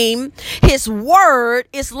name, his word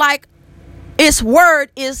is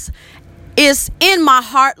in my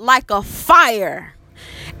heart like a fire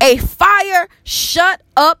shut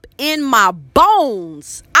up in my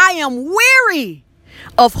bones. I am weary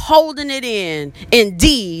of holding it in.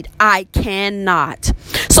 Indeed, I cannot.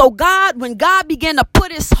 So when God began to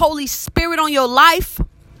put his Holy Spirit on your life,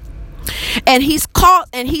 and he's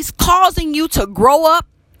causing you to grow up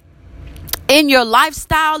in your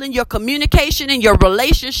lifestyle, in your communication, in your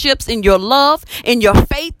relationships, in your love, in your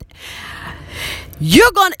faith,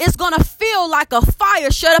 it's gonna feel like a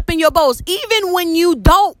fire shut up in your bones. Even when you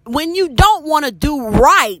don't want to do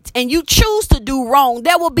right and you choose to do wrong,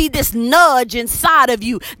 there will be this nudge inside of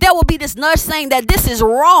you. There will be this nudge saying that this is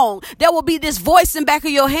wrong. There will be this voice in the back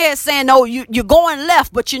of your head saying, "No, you're going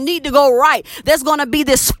left, but you need to go right." There's gonna be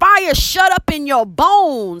this fire shut up in your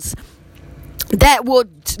bones that will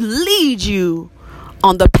lead you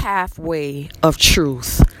on the pathway of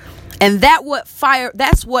truth. And that's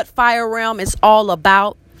what fire realm is all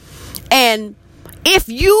about. And if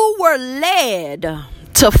you were led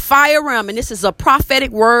to fire realm, and this is a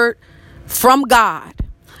prophetic word from God,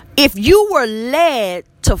 if you were led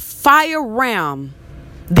to fire realm,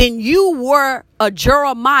 then you were a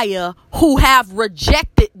Jeremiah who have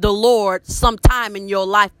rejected the Lord sometime in your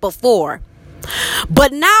life before.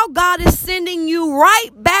 But now God is sending you right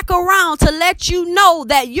back around to let you know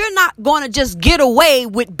that you're not going to just get away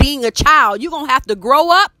with being a child. You're going to have to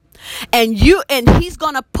grow up, and he's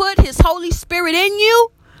going to put his Holy Spirit in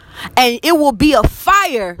you, and it will be a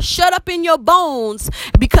fire shut up in your bones,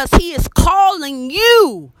 because he is calling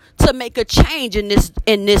you to make a change in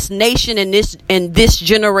this nation, in this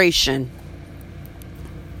generation.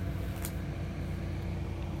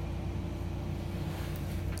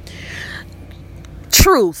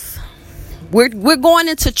 Truth. We're going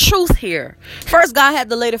into truth here. First, God had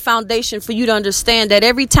to lay the foundation for you to understand that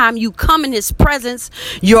every time you come in his presence,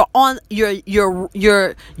 you're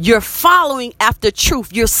following after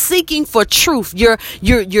truth. You're seeking for truth.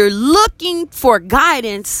 You're looking for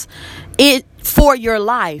guidance for your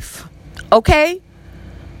life. Okay?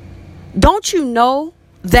 Don't you know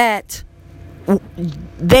that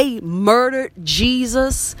they murdered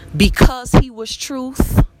Jesus because he was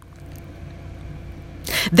truth?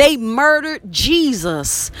 They murdered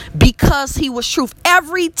Jesus because he was truth.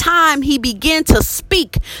 Every time he began to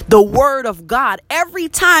speak the word of God, every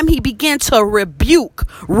time he began to rebuke,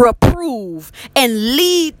 reprove, and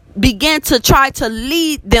began to try to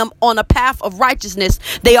lead them on a path of righteousness,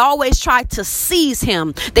 they always tried to seize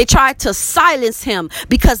him. They tried to silence him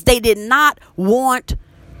because they did not want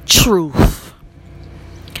truth.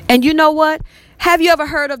 And you know what? Have you ever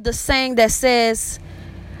heard of the saying that says,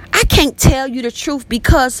 I can't tell you the truth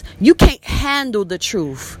because you can't handle the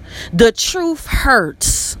truth. The truth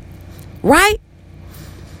hurts, right?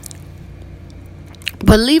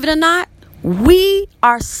 Believe it or not, we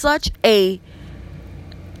are such a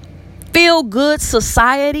feel-good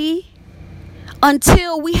society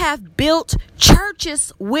until we have built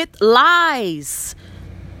churches with lies.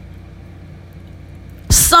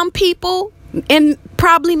 Some people, and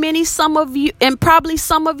probably some of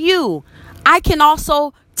you, I can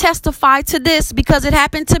also testify to this because it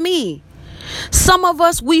happened to me. Some of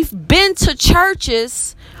us, we've been to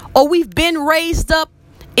churches, or we've been raised up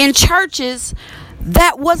in churches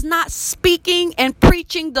that was not speaking and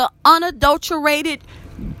preaching the unadulterated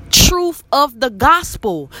truth of the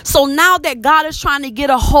gospel. So now that God is trying to get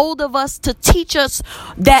a hold of us to teach us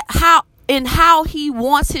that how he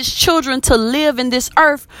wants his children to live in this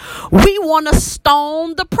earth, we want to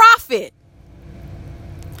stone the prophet.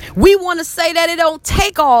 We want to say that it don't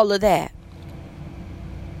take all of that.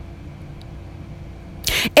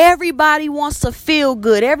 Everybody wants to feel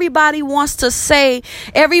good. Everybody wants to say,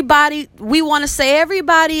 we want to say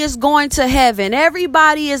everybody is going to heaven.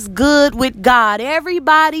 Everybody is good with God.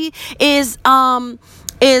 Everybody is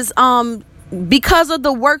because of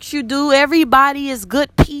the works you do, everybody is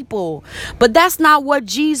good people. But that's not what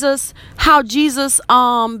how Jesus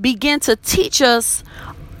began to teach us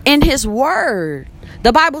in his word.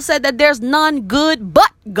 The Bible said that there's none good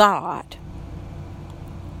but God.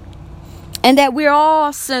 And that we're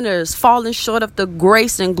all sinners falling short of the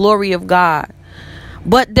grace and glory of God.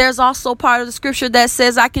 But there's also part of the scripture that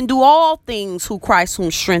says I can do all things through Christ whom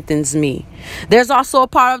strengthens me. There's also a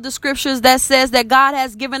part of the scriptures that says that God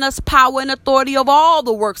has given us power and authority of all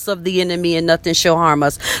the works of the enemy, and nothing shall harm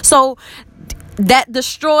us. So that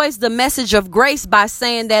destroys the message of grace by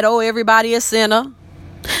saying that, oh, everybody is sinner.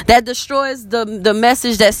 That destroys the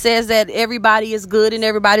message that says that everybody is good and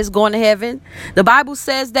everybody's going to heaven. The Bible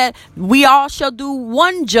says that we all shall do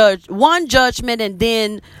one judgment, and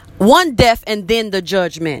then one death, and then the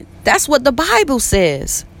judgment. That's what the Bible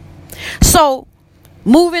says. So,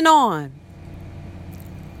 moving on.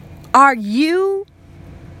 Are you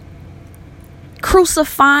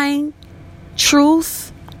crucifying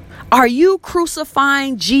truth? Are you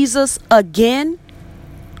crucifying Jesus again?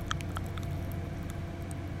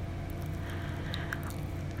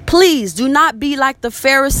 Please do not be like the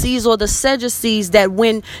Pharisees or the Sadducees, that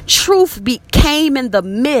when truth came in the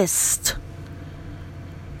midst,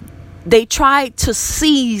 they tried to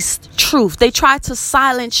seize truth. They tried to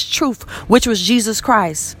silence truth, which was Jesus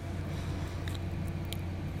Christ.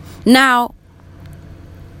 Now,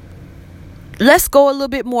 let's go a little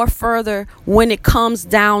bit more further when it comes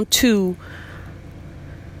down to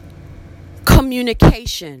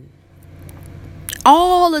communication.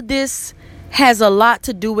 All of this has a lot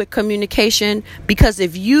to do with communication, because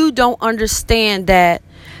if you don't understand that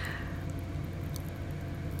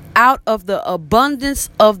out of the abundance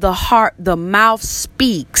of the heart, the mouth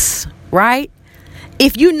speaks, right?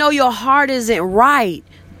 If you know your heart isn't right,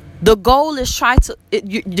 The goal is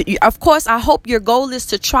of course, I hope your goal is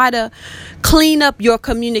to try to clean up your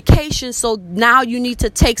communication. So now you need to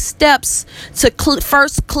take steps to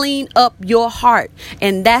first clean up your heart.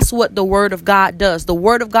 And that's what the word of God does. The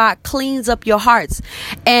word of God cleans up your hearts.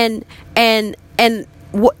 And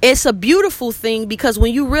it's a beautiful thing, because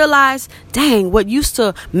when you realize, dang, what used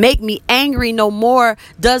to make me angry no more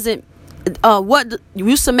doesn't what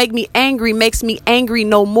used to make me angry makes me angry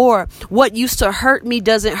no more. What used to hurt me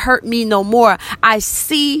doesn't hurt me no more. I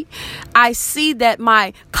see that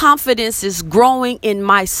my confidence is growing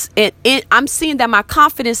I'm seeing that my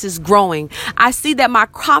confidence is growing. I see that my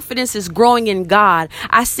confidence is growing in God.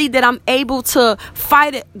 I see that I'm able to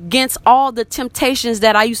fight against all the temptations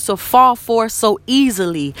that I used to fall for so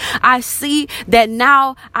easily. I see that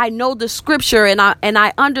now I know the scripture, and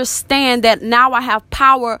I understand that now I have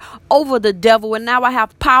power over the devil, and now I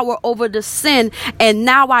have power over the sin. And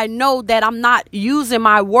now I know that I'm not using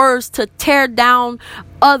my words to tear down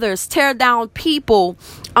others, tear down people,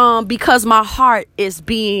 because my heart is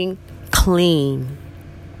being clean.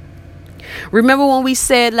 Remember when we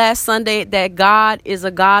said last Sunday that God is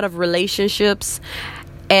a God of relationships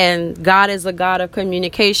and God is a God of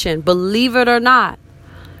communication? Believe it or not,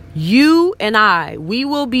 you and we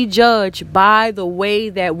will be judged by the way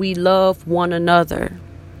that we love one another.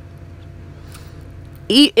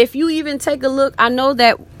 If you even take a look, I know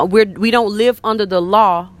that we don't live under the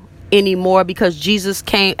law anymore, because Jesus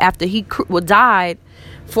came after he died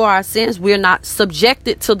for our sins. We're not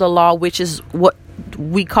subjected to the law, which is what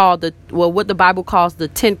we call what the Bible calls the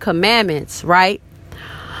 10 Commandments, right?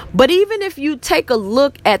 But even if you take a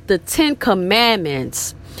look at the 10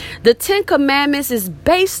 Commandments, the 10 Commandments is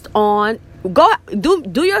based on,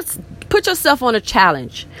 put yourself on a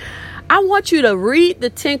challenge. I want you to read the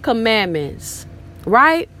 10 Commandments,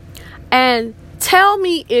 right? And tell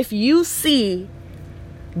me if you see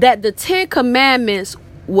that the 10 Commandments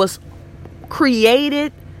was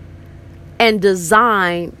created and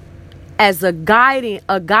designed as a guidance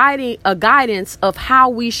of how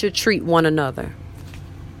we should treat one another.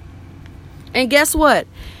 And guess what?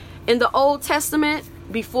 In the Old Testament,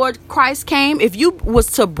 before Christ came, if you was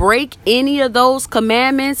to break any of those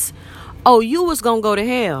commandments, you was going to go to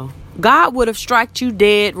hell. God would have struck you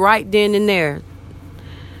dead right then and there.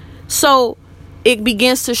 So it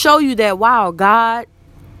begins to show you that, wow, God,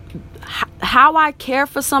 how I care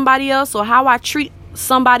for somebody else or how I treat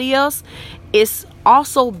somebody else is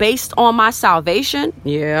also based on my salvation.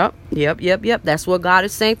 Yep. That's what God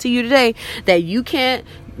is saying to you today, that you're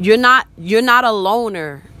not a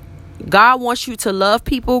loner. God wants you to love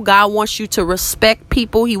people. God wants you to respect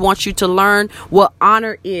people. He wants you to learn what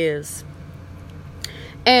honor is.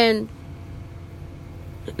 And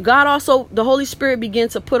God also, the Holy Spirit began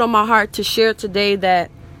to put on my heart to share today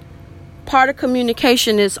that part of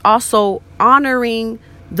communication is also honoring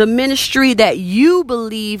the ministry that you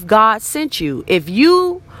believe God sent you. If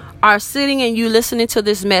you are sitting and you listening to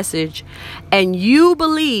this message and you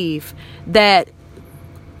believe that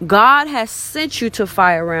God has sent you to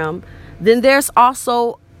Fire Realm, then there's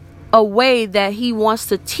also a way that he wants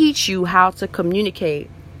to teach you how to communicate.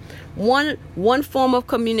 One form of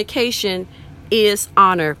communication is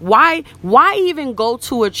honor. Why even go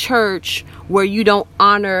to a church where you don't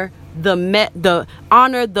honor the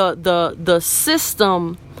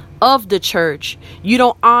system of the church? You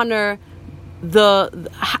don't honor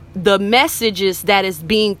the messages that is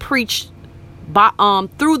being preached by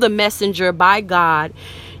through the messenger by God.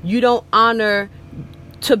 You don't honor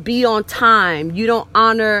to be on time. You don't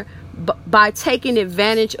honor by taking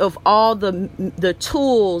advantage of all the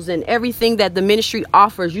tools and everything that the ministry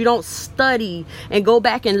offers. You don't study and go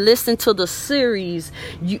back and listen to the series.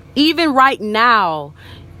 Even right now,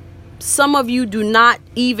 some of you do not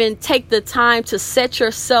even take the time to set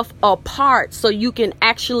yourself apart so you can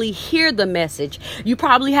actually hear the message. You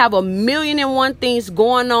probably have 1,000,001 things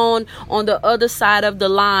going on the other side of the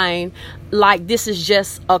line, like this is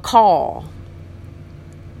just a call.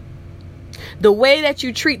 The way that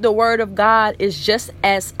you treat the word of God is just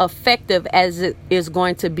as effective as it is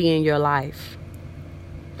going to be in your life.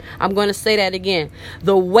 I'm going to say that again.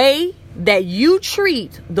 The way that you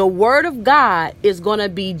treat the word of God is going to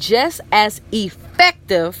be just as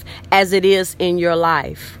effective as it is in your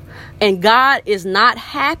life. And God is not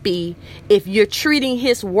happy if you're treating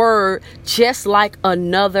his word just like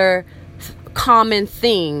another common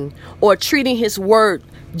thing, or treating his word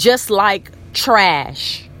just like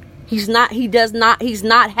trash. He's not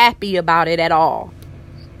happy about it at all.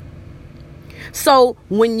 So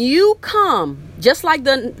when you come, just like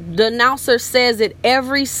the announcer says it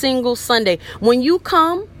every single Sunday, when you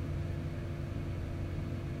come,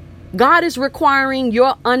 God is requiring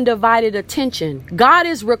your undivided attention. God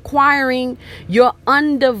is requiring your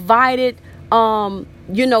undivided, for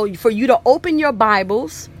you to open your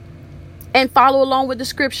Bibles and follow along with the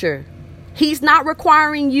scripture. He's not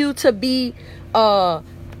requiring you to be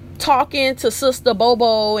talking to Sister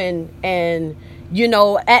Bobo and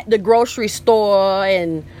at the grocery store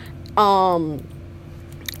and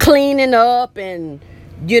cleaning up and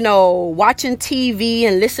watching TV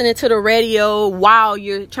and listening to the radio while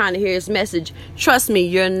you're trying to hear his message. Trust me,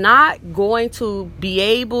 you're not going to be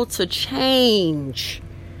able to change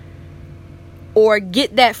or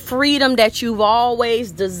get that freedom that you've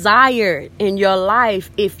always desired in your life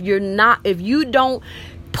if you don't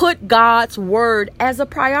put God's word as a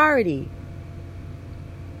priority.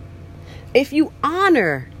 If you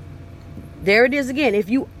honor, there it is again, if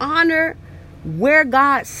you honor where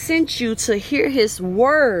God sent you to hear his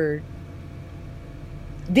word,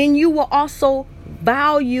 then you will also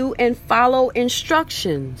value and follow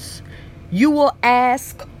instructions. You will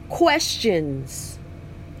ask questions.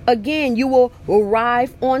 Again, you will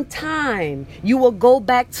arrive on time. You will go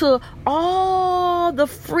back to all the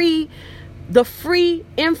free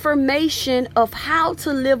information of how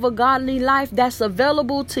to live a godly life that's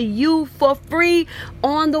available to you for free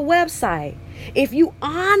on the website. If you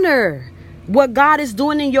honor what God is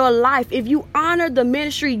doing in your life, if you honor the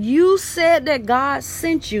ministry you said that God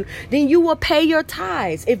sent you, then you will pay your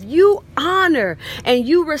tithes. If you honor and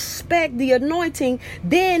you respect the anointing,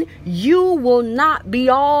 then you will not be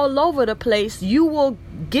all over the place. You will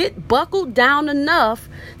get buckled down enough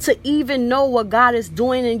to even know what God is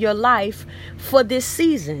doing in your life for this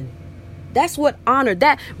season. That's what honor.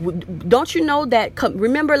 That don't you know that?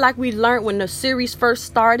 Remember, like we learned when the series first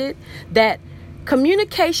started, that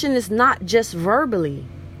communication is not just verbally.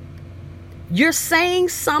 You're saying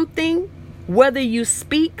something whether you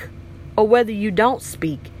speak or whether you don't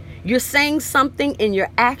speak. You're saying something in your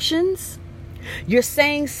actions. You're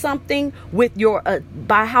saying something with your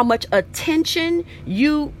by how much attention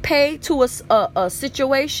you pay to a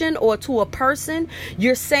situation or to a person.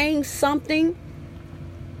 You're saying something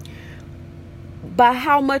by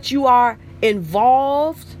how much you are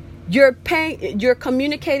involved. You're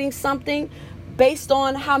communicating something based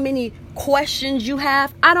on how many questions you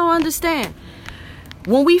have. I don't understand.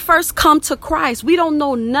 When we first come to Christ, we don't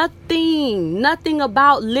know nothing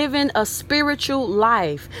about living a spiritual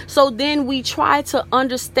life. So then we try to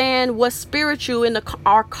understand what's spiritual in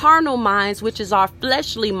our carnal minds, which is our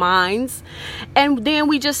fleshly minds. And then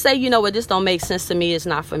we just say, you know what, this don't make sense to me. It's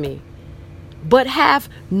not for me. But have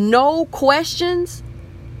no questions.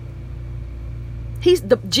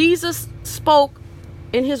 Jesus spoke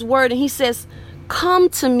in his word and he says, come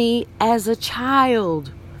to me as a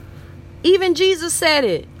child. Even Jesus said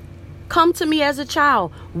it. Come to me as a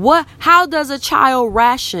child. How does a child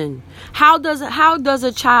ration? How does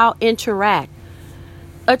a child interact?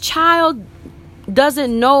 A child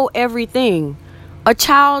doesn't know everything. A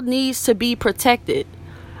child needs to be protected.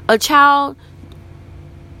 A child,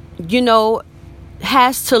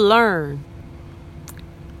 has to learn.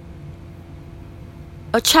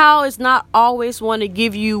 A child is not always want to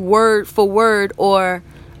give you word for word, or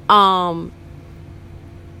a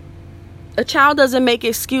child doesn't make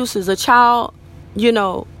excuses. A child,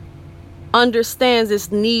 understands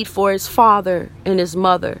its need for his father and his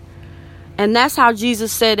mother. And that's how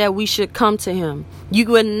Jesus said that we should come to him. You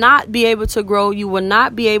will not be able to grow. You will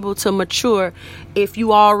not be able to mature if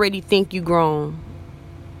you already think you're grown.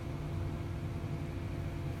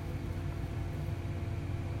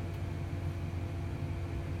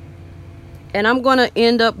 And I'm going to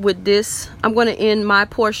end up with this. I'm going to end my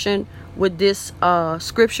portion with this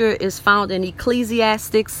scripture is found in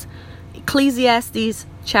Ecclesiastes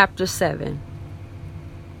chapter 7.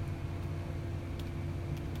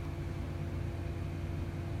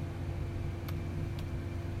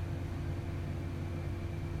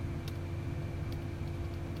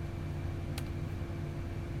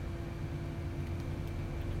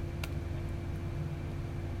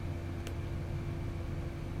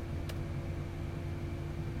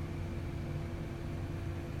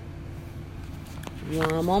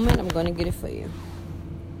 One moment, I'm going to get it for you.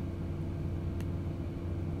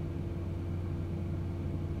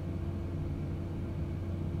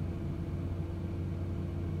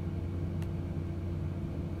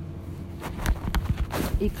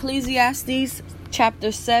 Ecclesiastes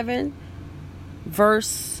chapter 7,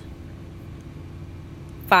 verse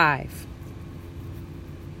 5.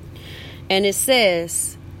 And it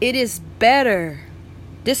says, it is better.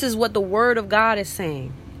 This is what the word of God is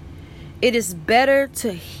saying. It is better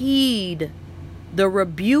to heed the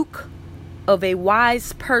rebuke of a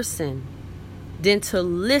wise person than to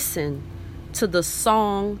listen to the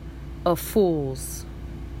song of fools.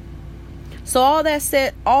 So all that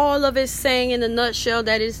said, all of it saying in a nutshell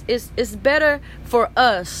that it's better for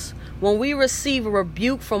us when we receive a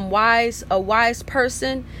rebuke from a wise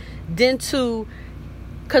person than to,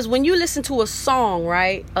 because when you listen to a song,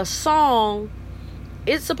 right? A song,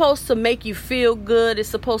 it's supposed to make you feel good. It's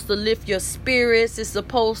supposed to lift your spirits. It's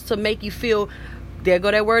supposed to make you feel, there go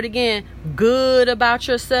that word again, good about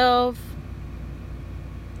yourself.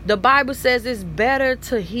 The Bible says it's better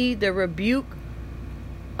to heed the rebuke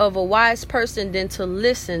of a wise person than to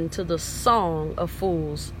listen to the song of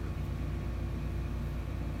fools.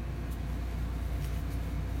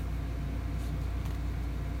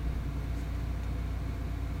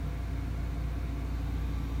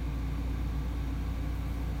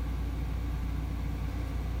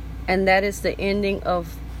 And that is the ending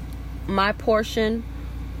of my portion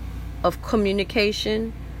of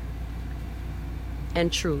communication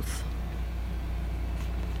and truth.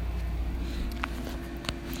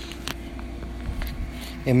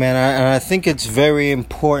 Amen. And I think it's very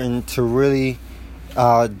important to really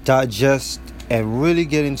digest and really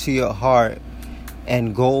get into your heart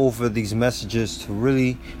and go over these messages to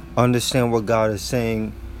really understand what God is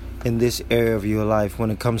saying in this area of your life when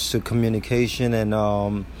it comes to communication and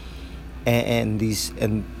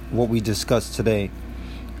what we discussed today.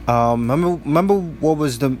 Remember what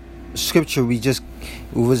was the scripture it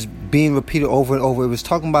was being repeated over and over. It was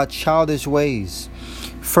talking about childish ways.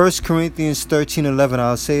 1 Corinthians 13:11.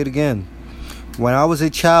 I'll say it again. When I was a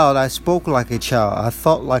child, I spoke like a child. I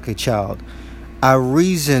thought like a child. I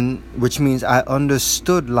reasoned, which means I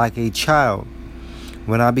understood like a child.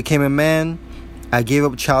 When I became a man, I gave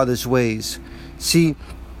up childish ways. See,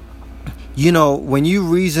 when you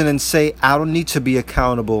reason and say, I don't need to be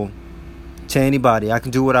accountable to anybody, I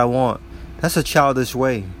can do what I want, that's a childish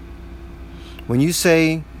way. When you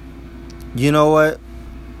say, you know what,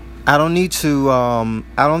 I don't need to, I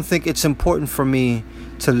don't think it's important for me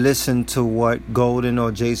to listen to what Golden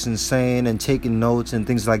or Jason's saying and taking notes and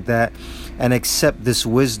things like that and accept this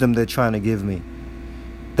wisdom they're trying to give me.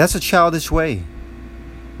 That's a childish way.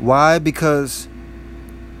 Why? Because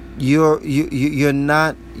you're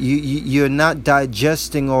not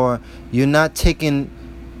digesting, or you're not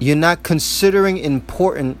considering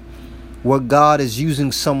important what God is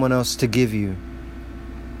using someone else to give you.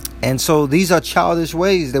 And so these are childish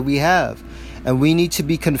ways that we have, and we need to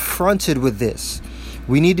be confronted with this.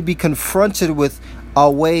 We need to be confronted with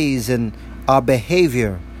our ways and our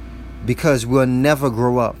behavior, because we'll never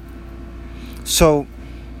grow up. So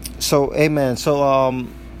amen. So I'm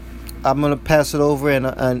gonna pass it over and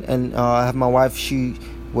I have my wife. She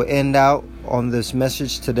will end out on this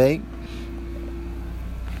message today.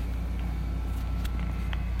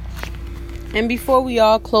 And before we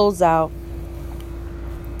all close out,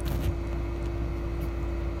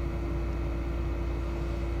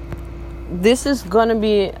 this is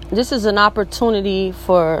an opportunity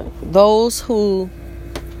for those who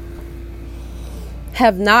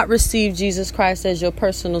have not received Jesus Christ as your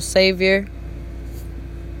personal Savior,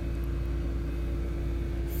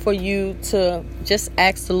 for you to just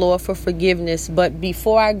ask the Lord for forgiveness. But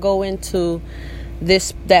before I go into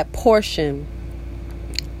that portion,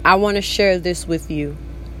 I want to share this with you.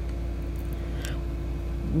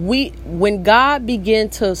 When God began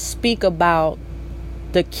to speak about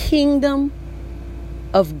the kingdom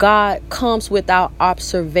of God comes without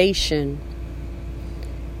observation,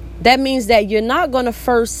 that means that you're not going to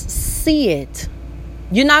first see it.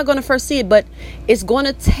 But it's going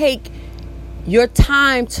to take your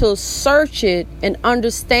time to search it and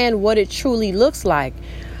understand what it truly looks like.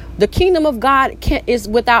 The kingdom of God is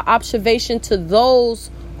without observation to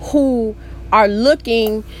those who are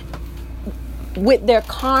looking with their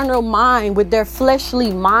carnal mind, with their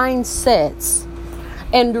fleshly mindsets.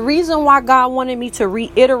 And the reason why God wanted me to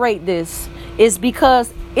reiterate this is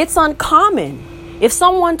because it's uncommon. If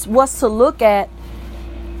someone was to look at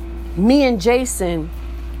me and Jason,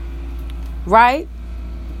 right,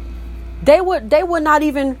 they would not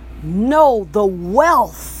even know the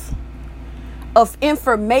wealth of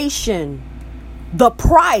information, the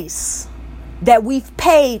price that we've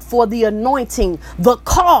paid for the anointing, the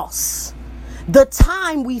cost, the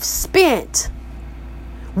time we've spent.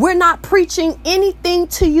 We're not preaching anything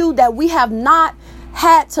to you that we have not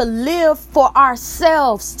had to live for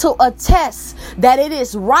ourselves to attest that it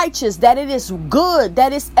is righteous, that it is good,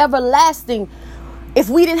 that it's everlasting. If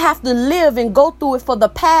we didn't have to live and go through it for the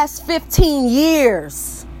past 15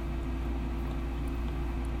 years.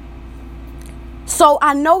 So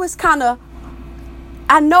I know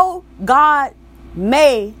God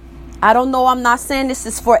may I don't know. I'm not saying this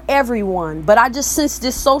is for everyone, but I just sense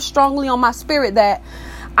this so strongly on my spirit that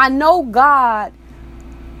I know God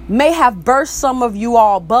may have burst some of you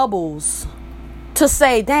all bubbles to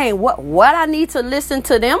say, dang, what I need to listen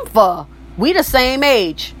to them for? We the same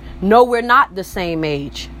age. No, we're not the same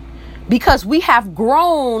age. Because we have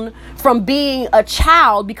grown from being a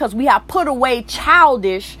child, because we have put away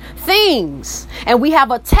childish things. And we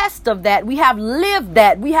have a test of that. We have lived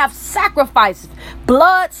that. We have sacrificed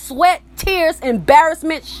blood, sweat, tears,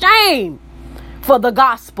 embarrassment, shame for the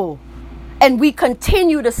gospel. And we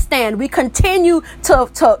continue to stand. We continue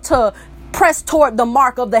to press toward the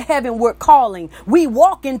mark of the heavenward calling. We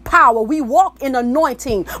walk in power. We walk in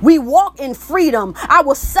anointing. We walk in freedom. I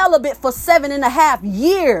was celibate for 7.5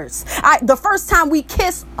 years. The first time we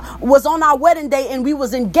kissed was on our wedding day, and we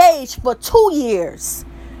was engaged for 2 years.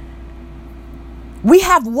 We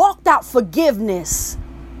have walked out forgiveness.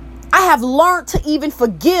 I have learned to even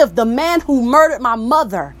forgive the man who murdered my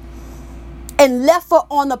mother and left her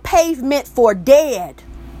on the pavement for dead.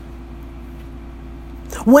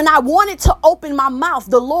 When I wanted to open my mouth,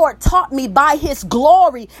 the Lord taught me by his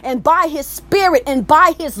glory and by his spirit and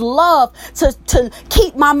by his love to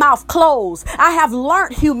keep my mouth closed. I have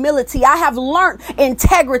learned humility. I have learned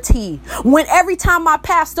integrity. When every time my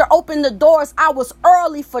pastor opened the doors, I was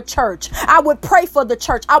early for church. I would pray for the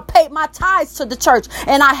church. I paid my tithes to the church,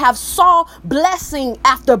 and I have saw blessing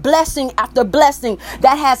after blessing after blessing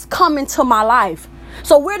that has come into my life.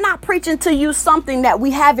 So we're not preaching to you something that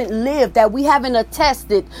we haven't lived, that we haven't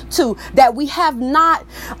attested to, that we have not,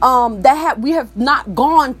 we have not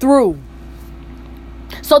gone through.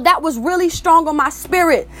 So that was really strong on my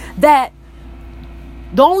spirit, that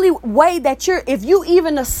the only way that if you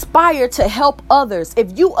even aspire to help others,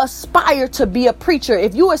 if you aspire to be a preacher,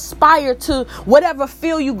 if you aspire to whatever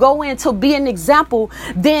field you go in to be an example,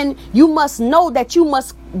 then you must know that you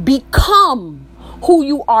must become who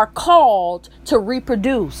you are called to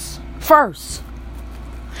reproduce first.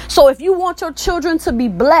 So if you want your children to be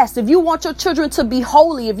blessed, if you want your children to be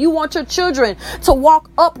holy, if you want your children to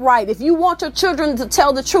walk upright, if you want your children to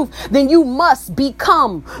tell the truth, then you must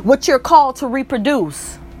become what you're called to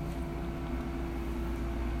reproduce.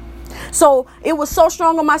 So it was so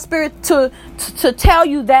strong on my spirit to tell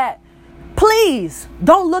you that, please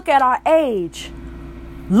don't look at our age.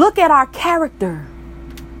 Look at our character.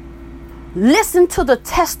 Listen to the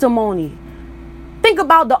testimony. Think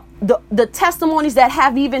about the testimonies that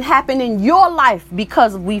have even happened in your life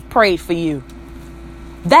because we've prayed for you.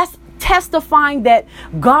 That's testifying that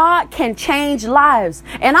God can change lives.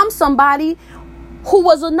 And I'm somebody who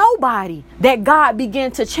was a nobody that God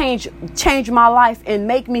began to change my life and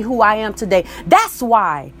make me who I am today. That's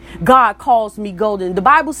why God calls me golden. The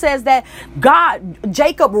Bible says that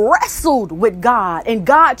Jacob wrestled with God, and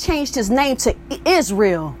God changed his name to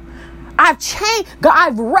Israel.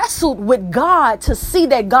 I've wrestled with God to see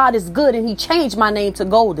that God is good, and he changed my name to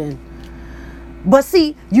golden. But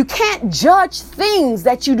see, you can't judge things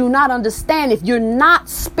that you do not understand if you're not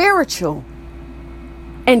spiritual.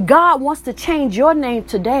 And God wants to change your name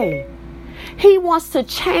today. He wants to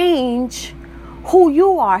change who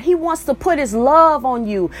you are. He wants to put his love on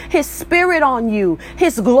you, his spirit on you,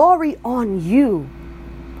 his glory on you.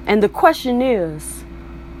 And the question is,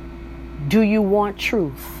 do you want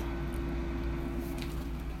truth?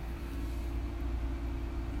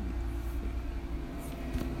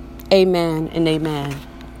 Amen and amen.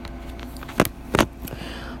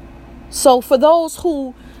 So for those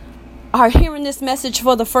who are hearing this message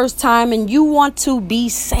for the first time and you want to be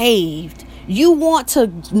saved, you want to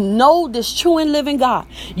know this true and living God,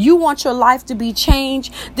 you want your life to be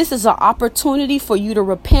changed, this is an opportunity for you to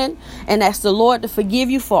repent and ask the Lord to forgive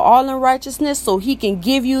you for all unrighteousness so he can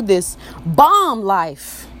give you this bomb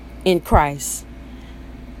life in Christ.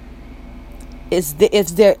 Is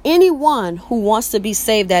there anyone who wants to be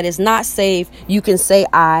saved that is not saved, you can say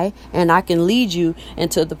I, and I can lead you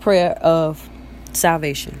into the prayer of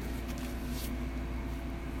salvation.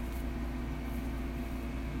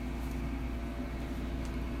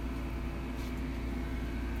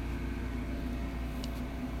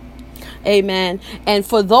 Amen. And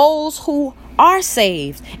for those who are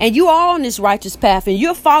saved and you are on this righteous path and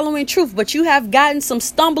you're following truth, but you have gotten some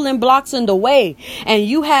stumbling blocks in the way, and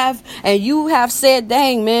you have said,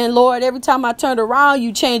 dang man, Lord, every time I turn around,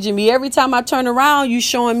 you changing me. Every time I turn around, you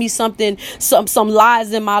showing me something, some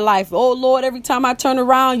lies in my life. Oh Lord, every time I turn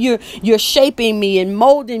around, you're shaping me and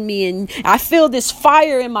molding me, and I feel this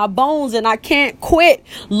fire in my bones and I can't quit.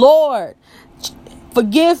 Lord,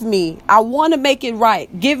 forgive me. I want to make it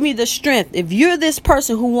right. Give me the strength. If you're this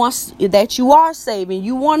person who wants that, you are saved and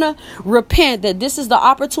you want to repent, that this is the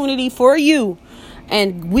opportunity for you,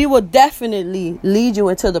 And we will definitely lead you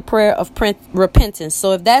into the prayer of repentance.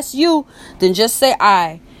 So if that's you, then just say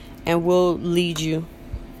I, and we'll lead you.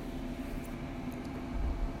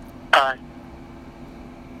 I.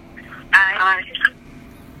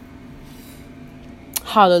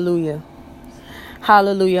 Hallelujah.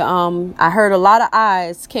 Hallelujah. I heard a lot of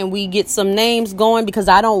eyes. Can we get some names going? Because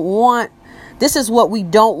this is what we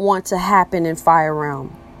don't want to happen in Fire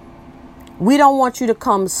Realm. We don't want you to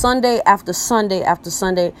come Sunday after Sunday after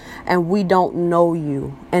Sunday and we don't know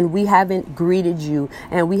you and we haven't greeted you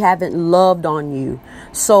and we haven't loved on you.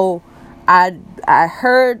 So I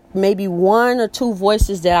heard maybe one or two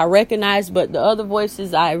voices that I recognize, but the other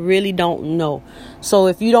voices I really don't know. So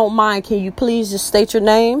if you don't mind, can you please just state your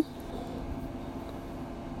name?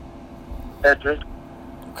 Edric.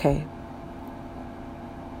 Okay.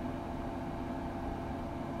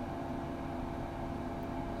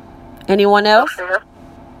 Anyone else?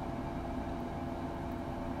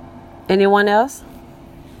 Anyone else?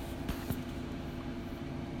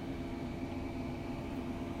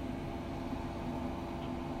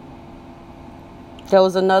 There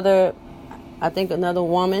was another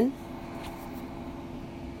woman.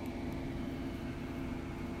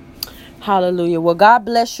 Hallelujah. Well, God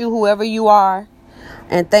bless you, whoever you are.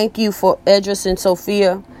 And thank you for Edris and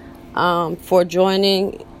Sophia for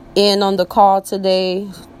joining in on the call today,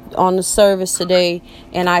 on the service today.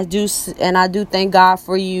 And I do thank God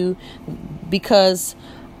for you, because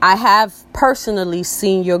I have personally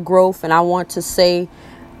seen your growth. And I want to say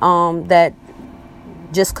that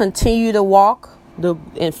just continue to walk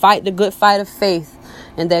and fight the good fight of faith,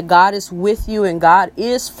 and that God is with you and God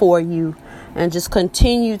is for you, and just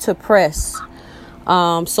continue to press.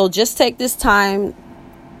 So just take this time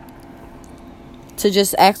to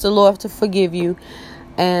just ask the Lord to forgive you,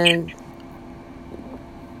 and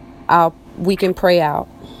we can pray out.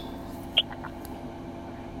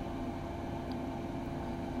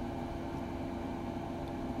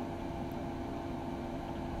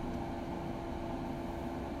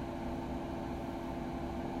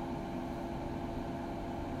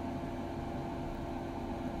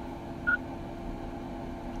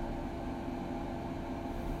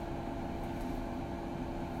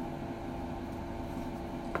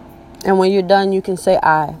 And when you're done, you can say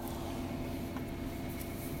I.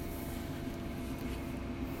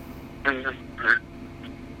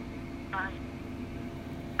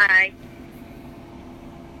 I.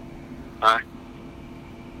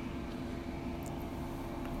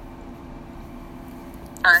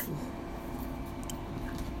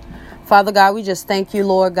 Father God, we just thank you,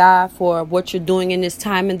 Lord God, for what you're doing in this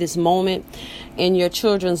time, in this moment, in your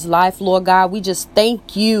children's life, Lord God. We just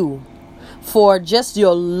thank you for just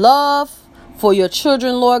your love for your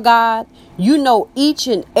children, Lord God. You know each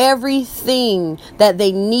and everything that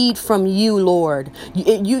they need from you, Lord.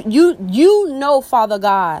 You know, Father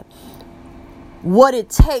God, what it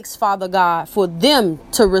takes, Father God, for them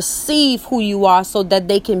to receive who you are so that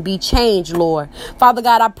they can be changed, Lord. Father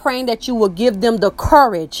God, I'm praying that you will give them the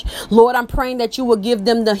courage. Lord, I'm praying that you will give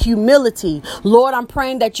them the humility. Lord, I'm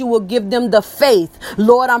praying that you will give them the faith.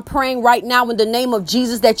 Lord, I'm praying right now in the name of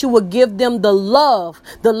Jesus that you will give them the love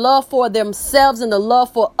for themselves and the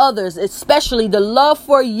love for others, especially the love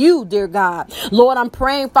for you, dear God. Lord, I'm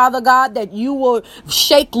praying, Father God, that you will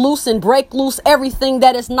shake loose and break loose everything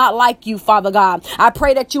that is not like you, Father God. I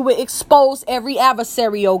pray that you will expose every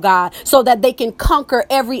adversary, oh God, so that they can conquer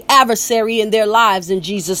every adversary in their lives in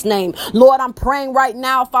Jesus' name. Lord, I'm praying right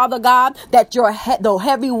now, Father God, that the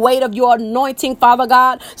heavy weight of your anointing, Father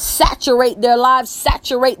God, saturate their lives,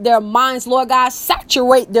 saturate their minds, Lord God,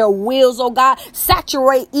 saturate their wills, oh God,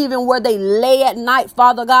 saturate even where they lay at night,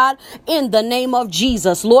 Father God, in the name of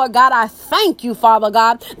Jesus. Lord God, I thank you, Father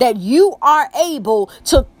God, that you are able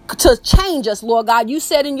to change us, Lord God. You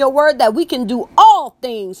said in your word that we can do all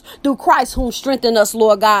things through Christ whom strengthen us,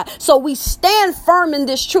 Lord God. So we stand firm in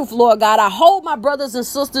this truth, Lord God. I hold my brothers and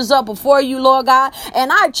sisters up before you, Lord God,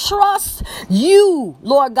 and I trust you,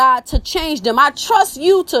 Lord God, to change them. I trust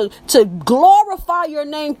you to glorify your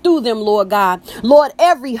name through them, Lord God. Lord,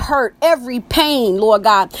 every hurt, every pain, Lord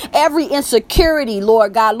God, every insecurity,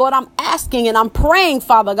 Lord God, Lord, I'm asking and I'm praying,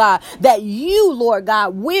 Father God, that you, Lord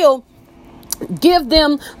God, will give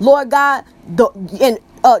them, Lord God,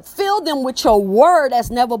 fill them with your word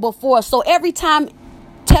as never before. So every time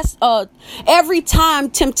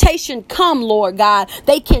temptation come, Lord God,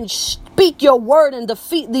 they can speak your word and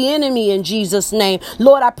defeat the enemy in Jesus' name.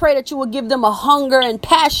 Lord, I pray that you will give them a hunger and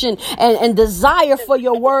passion and desire for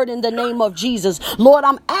your word in the name of Jesus. Lord,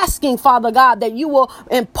 I'm asking, Father God, that you will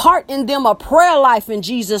impart in them a prayer life in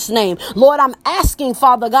Jesus' name. Lord, I'm asking,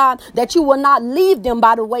 Father God, that you will not leave them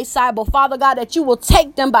by the wayside, but Father God, that you will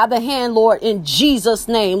take them by the hand, Lord, in Jesus'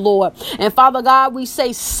 name, Lord. And Father God, we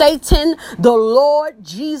say, Satan, the Lord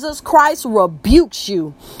Jesus Christ rebukes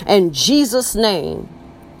you in Jesus' name.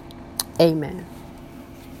 Amen.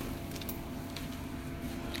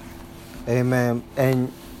 Amen.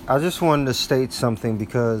 And I just wanted to state something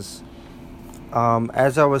because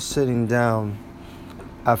as I was sitting down,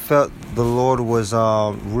 I felt the Lord was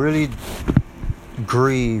really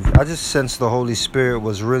grieved. I just sensed the Holy Spirit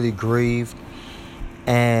was really grieved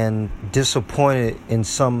and disappointed in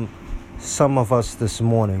some of us this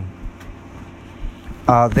morning.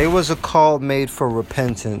 There was a call made for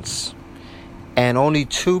repentance, and only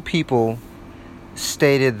 2 people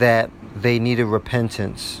stated that they needed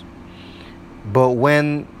repentance. But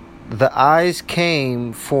when the eyes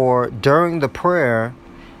came for during the prayer,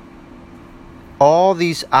 all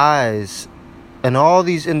these eyes and all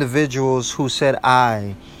these individuals who said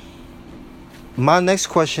I, my next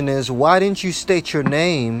question is, why didn't you state your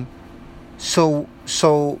name so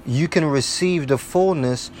you can receive the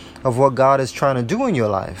fullness of what God is trying to do in your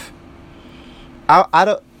life? I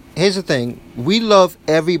don't. Here's the thing. We love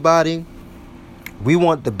everybody. We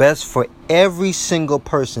want the best for every single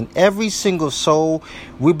person, every single soul.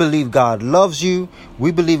 We believe God loves you.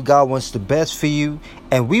 We believe God wants the best for you,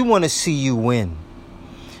 and we want to see you win.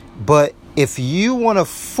 But if you want to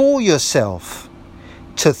fool yourself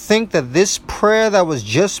to think that this prayer that was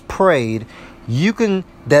just prayed, you can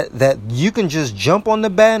just jump on the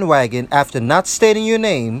bandwagon after not stating your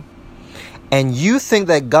name, and you think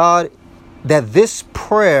that this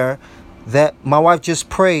prayer that my wife just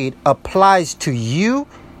prayed applies to you,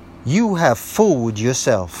 you have fooled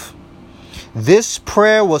yourself. This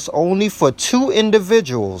prayer was only for 2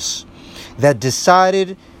 individuals that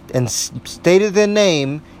decided and stated their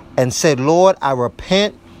name and said, Lord, I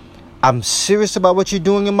repent. I'm serious about what you're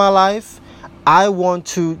doing in my life. I want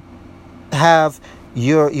to have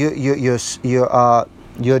your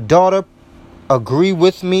daughter agree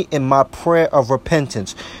with me in my prayer of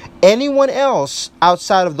repentance. Anyone else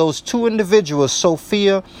outside of those 2 individuals,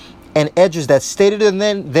 Sophia and Edris, that stated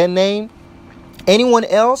their name, anyone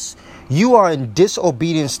else, you are in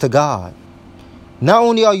disobedience to God. Not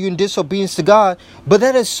only are you in disobedience to God, but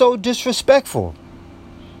that is so disrespectful.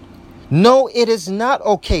 No, it is not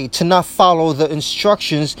okay to not follow the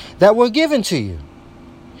instructions that were given to you.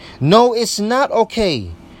 No, it's not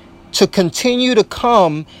okay to continue to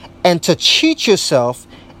come and to cheat yourself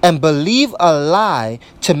and believe a lie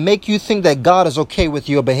to make you think that God is okay with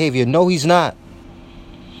your behavior. No, he's not.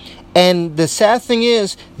 And the sad thing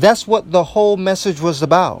is, that's what the whole message was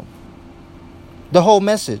about. The whole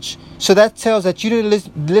message. So that tells that you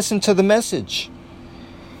didn't listen to the message.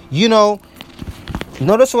 You know,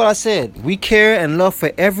 notice what I said. We care and love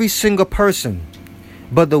for every single person.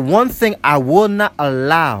 But the one thing I will not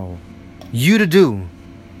allow you to do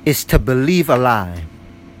is to believe a lie.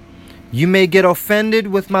 You may get offended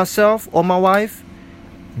with myself or my wife,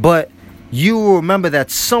 but you will remember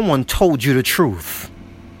that someone told you the truth.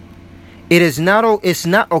 It's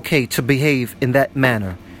not okay to behave in that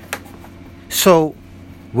manner. So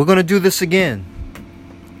we're going to do this again.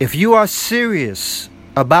 If you are serious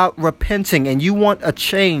about repenting and you want a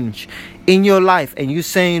change in your life and you're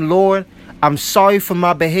saying, Lord, I'm sorry for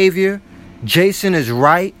my behavior. Jason is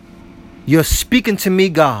right. You're speaking to me,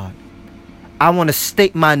 God. I want to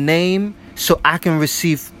state my name so I can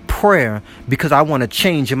receive prayer because I want to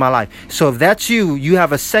change in my life. So if that's you, you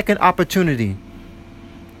have a second opportunity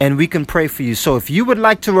and we can pray for you. So if you would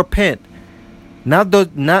like to repent, not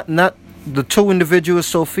the 2 individuals,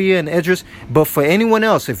 Sophia and Edris, but for anyone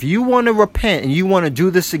else, if you want to repent and you want to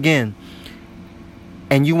do this again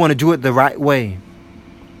and you want to do it the right way,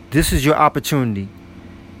 this is your opportunity.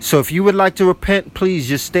 So if you would like to repent, please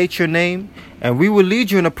just state your name and we will lead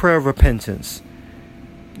you in a prayer of repentance.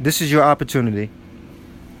 This is your opportunity.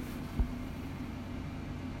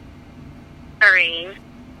 Kareem.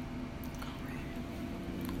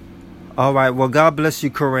 All right. Well, God bless you,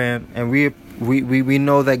 Karan. And we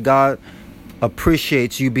know that God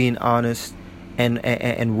appreciates you being honest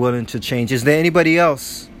and willing to change. Is there anybody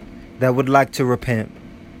else that would like to repent?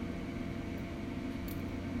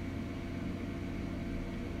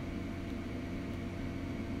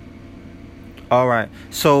 All right.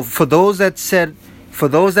 So for those that said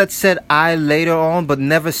I later on but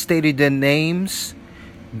never stated their names,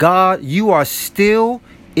 God, you are still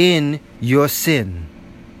in your sin.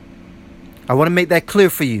 I want to make that clear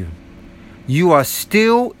for you. You are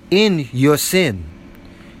still in your sin.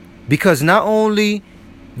 Because not only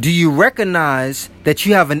do you recognize that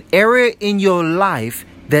you have an area in your life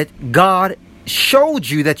that God showed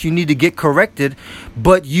you that you need to get corrected,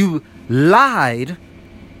 but you lied.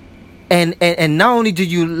 And not only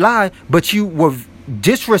did you lie, but you were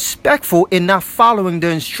disrespectful in not following the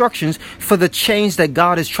instructions for the change that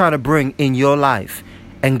God is trying to bring in your life.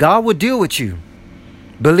 And God will deal with you.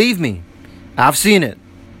 Believe me, I've seen it.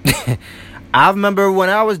 I remember when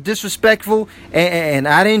I was disrespectful and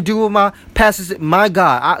I didn't do what my pastors. My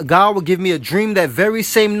God, God would give me a dream that very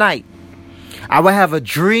same night. I would have a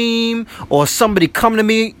dream or somebody come to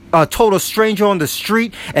me, a total stranger on the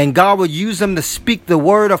street, and God would use them to speak the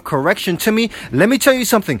word of correction to me. Let me tell you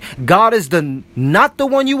something. God is not the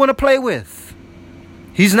one you want to play with.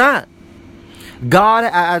 He's not. God,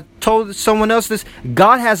 I told someone else this,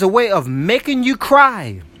 God has a way of making you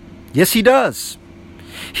cry. Yes, he does.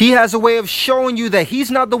 He has a way of showing you that he's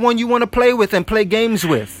not the one you want to play with and play games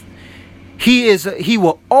with. He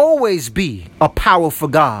will always be a powerful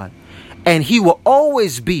God. And he will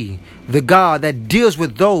always be the God that deals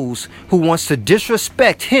with those who wants to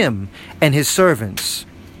disrespect him and his servants.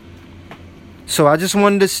 So I just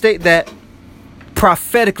wanted to state that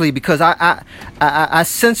prophetically, because I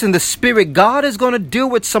sense in the spirit, God is going to deal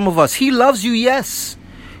with some of us. He loves you, yes.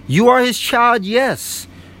 You are his child, yes.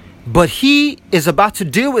 But he is about to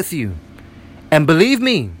deal with you. And believe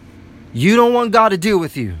me, you don't want God to deal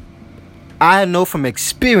with you. I know from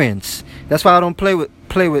experience. That's why I don't play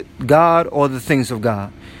with God or the things of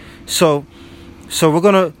God. So we're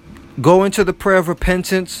going to go into the prayer of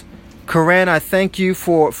repentance. Koran, I thank you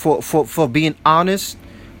for being honest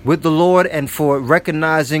with the Lord and for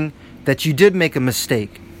recognizing that you did make a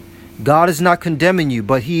mistake. God is not condemning you,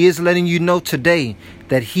 but he is letting you know today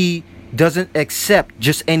that he doesn't accept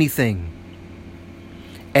just anything.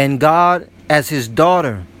 And God, as his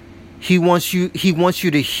daughter, He wants you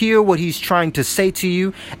to hear what he's trying to say to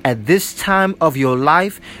you at this time of your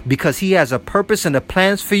life, because he has a purpose and a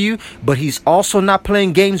plans for you, but he's also not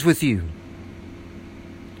playing games with you.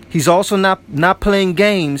 He's also not playing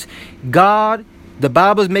games. God, the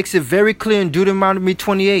Bible makes it very clear in Deuteronomy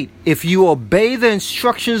 28. If you obey the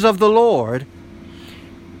instructions of the Lord,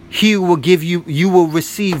 he will give you will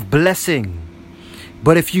receive blessing.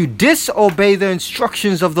 But if you disobey the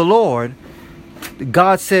instructions of the Lord,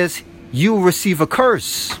 God says you will receive a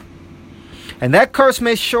curse. And that curse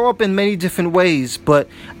may show up in many different ways, but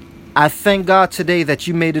I thank God today that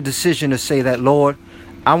you made a decision to say that, Lord,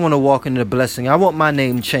 I want to walk in the blessing. I want my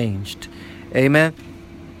name changed. Amen.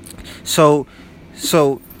 So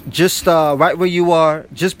just right where you are,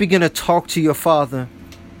 just begin to talk to your Father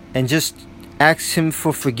and just ask him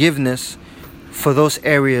for forgiveness for those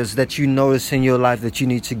areas that you notice in your life that you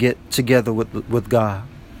need to get together with God.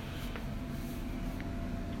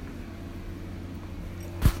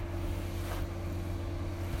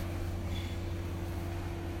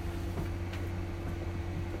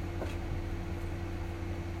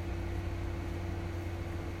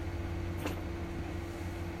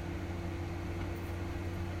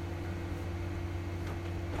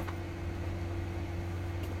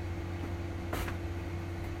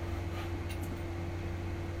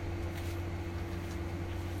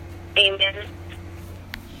 Amen.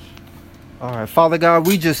 All right, Father God,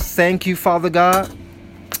 we just thank you, Father God.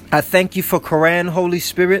 I thank you for Quran, Holy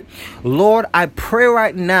Spirit. Lord, I pray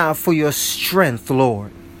right now for your strength,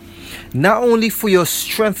 Lord. Not only for your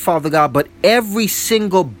strength, Father God, but every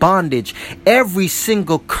single bondage, every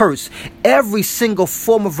single curse, every single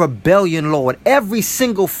form of rebellion, Lord, every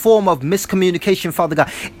single form of miscommunication, Father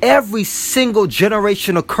God, every single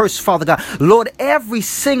generational curse, Father God, Lord, every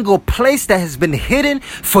single place that has been hidden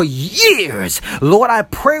for years, Lord, I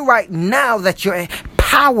pray right now that your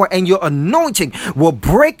power and your anointing will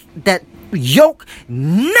break that yoke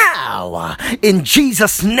now in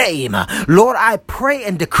Jesus' name. Lord, I pray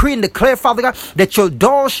and decree and declare, Father God, that your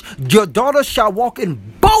daughter shall walk in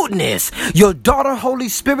boldness. Your daughter, Holy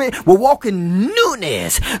Spirit, will walk in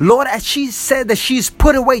newness. Lord, as she said that she's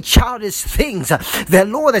put away childish things, that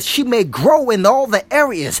Lord, that she may grow in all the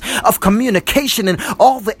areas of communication and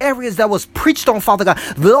all the areas that was preached on, Father God.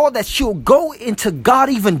 Lord, that she'll go into God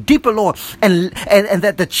even deeper, Lord, and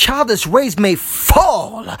that the childish rays may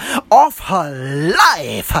fall off her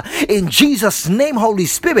life in Jesus' name, Holy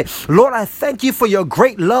Spirit. Lord, I thank you for your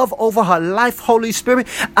great love over her life, Holy Spirit.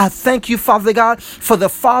 I thank you, Father God, for the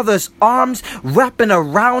Father's arms wrapping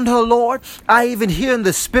around her, Lord. I even hear in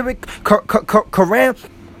the Spirit, Quran,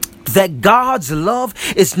 that God's love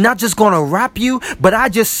is not just going to wrap you, but I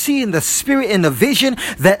just see in the spirit, in the vision,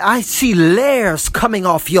 that I see layers coming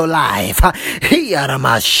off your life.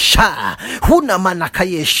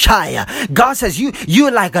 God says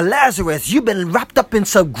you're like a Lazarus. You've been wrapped up in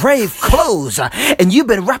some grave clothes, and you've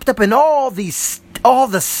been wrapped up in all the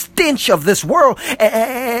stench of this world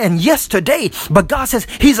and yesterday. But God says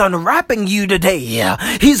he's unwrapping you today.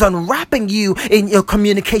 He's unwrapping you in your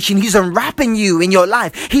communication. He's unwrapping you in your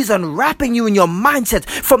life. He's unwrapping you in your mindset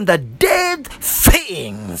from the dead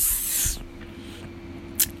things.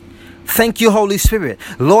 Thank you, Holy Spirit.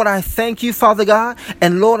 Lord, I thank you, Father God.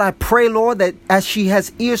 And Lord, I pray, Lord, that as she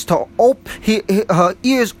has ears to her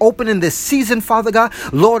ears open in this season, Father God,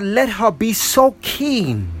 Lord, let her be so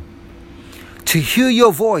keen to hear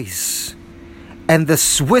your voice and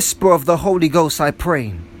the whisper of the Holy Ghost, I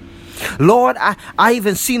pray. Lord, I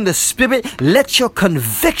even seen the Spirit. Let your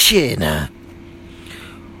conviction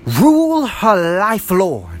rule her life,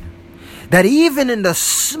 Lord. That even in the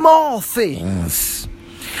small things,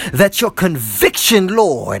 that your conviction,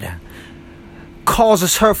 Lord,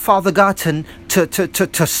 causes her, Father God,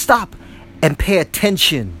 to stop and pay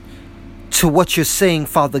attention to what you're saying,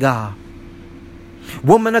 Father God.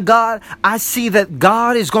 Woman of God, I see that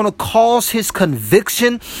God is going to cause his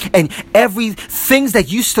conviction, and things that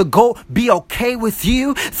used to be okay with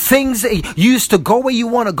you, things that used to go where you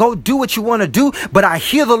want to go, do what you want to do. But I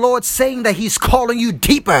hear the Lord saying that he's calling you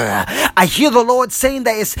deeper. I hear the Lord saying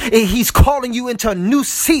that he's calling you into a new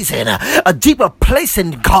season, a deeper place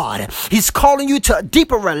in God. He's calling you to a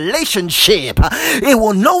deeper relationship. It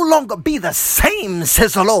will no longer be the same,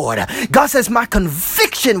 says the Lord. God says, my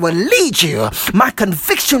conviction will lead you. My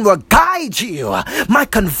conviction will guide you. My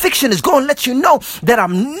conviction is going to let you know that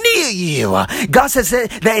I'm near you. God says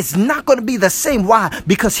that it's not going to be the same. Why?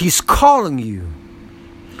 Because he's calling you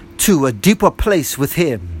to a deeper place with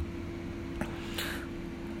him.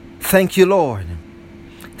 Thank you, Lord.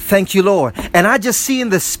 Thank you, Lord. And I just see in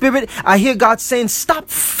the spirit, I hear God saying, stop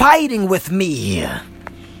fighting with me.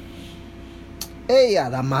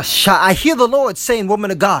 I hear the Lord saying,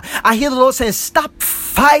 woman of God, I hear the Lord saying, stop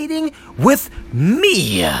fighting with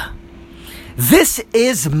me. This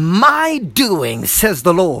is my doing, says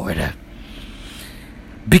the Lord,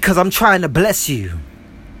 because I'm trying to bless you.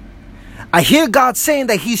 I hear God saying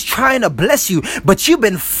that he's trying to bless you, but you've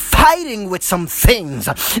been fighting with some things,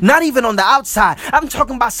 not even on the outside. I'm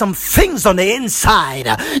talking about some things on the inside.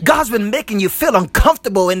 God's been making you feel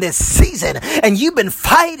uncomfortable in this season, and you've been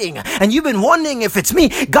fighting, and you've been wondering if it's me.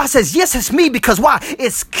 God says, yes, it's me, because why?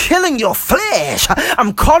 It's killing your flesh.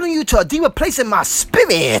 I'm calling you to a deeper place in my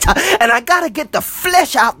spirit, and I got to get the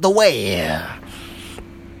flesh out the way.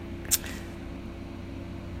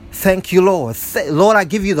 Thank you, Lord. Lord, I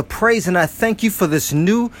give you the praise, and I thank you for this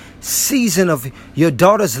new season of your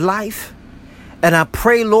daughter's life. And I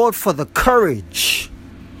pray, Lord, for the courage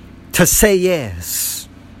to say yes.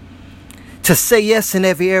 To say yes in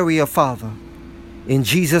every area, Father. In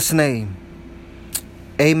Jesus' name.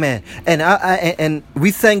 Amen. And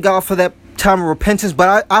we thank God for that time of repentance.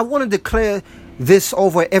 But I want to declare this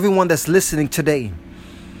over everyone that's listening today.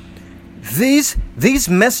 These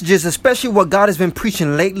messages, especially what God has been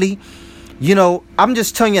preaching lately, you know, I'm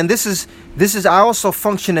just telling you, and this is I also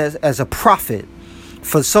function as a prophet.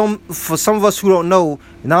 For some of us who don't know,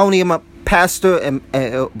 not only am I a pastor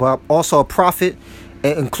but also a prophet,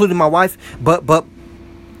 including my wife, but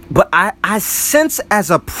I sense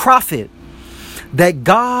as a prophet that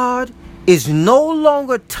God is no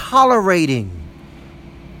longer tolerating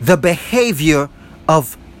the behavior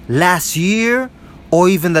of last year or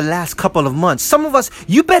even the last couple of months. Some of us,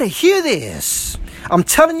 you better hear this. I'm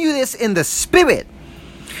telling you this in the spirit.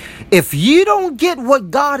 If you don't get what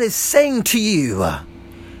God is saying to you,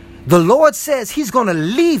 the Lord says he's going to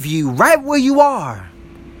leave you right where you are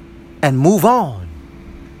and move on.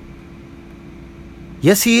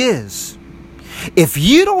 Yes, he is. If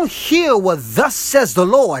you don't hear what thus says the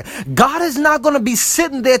Lord, God is not going to be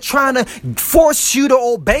sitting there trying to force you to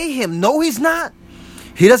obey him. No, he's not.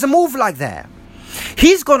 He doesn't move like that.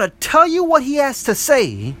 He's going to tell you what he has to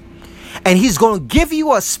say, and he's going to give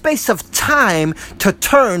you a space of time to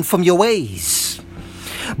turn from your ways.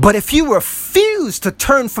 But if you refuse to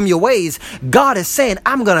turn from your ways, God is saying,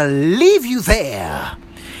 I'm going to leave you there,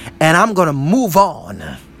 and I'm going to move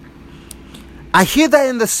on. I hear that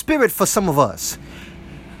in the spirit for some of us.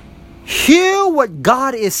 Hear what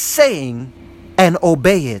God is saying and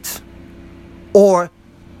obey it, or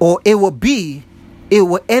it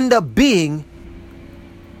will end up being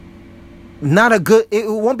it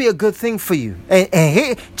won't be a good thing for you. And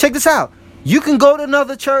here, check this out. You can go to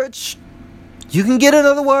another church. You can get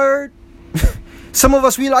another word. Some of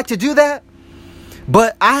us, we like to do that.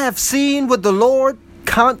 But I have seen with the Lord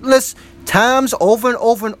countless times over and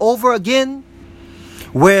over and over again,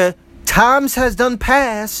 where times has done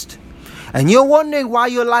past, and you're wondering why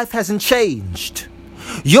your life hasn't changed.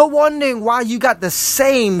 You're wondering why you got the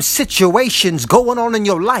same situations going on in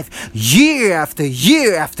your life year after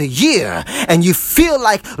year after year. And you feel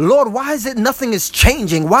like, Lord, why is it nothing is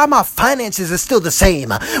changing? Why my finances are still the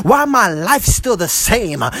same? Why my life's still the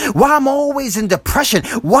same? Why I'm always in depression?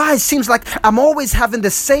 Why it seems like I'm always having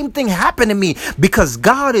the same thing happen to me? Because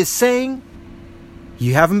God is saying,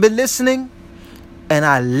 you haven't been listening, and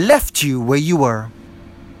I left you where you were,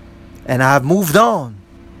 and I've moved on.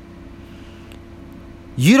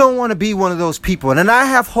 You don't want to be one of those people. And I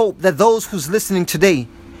have hope that those who's listening today,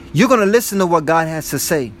 you're going to listen to what God has to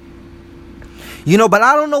say. You know, but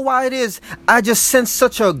I don't know why it is. I just sense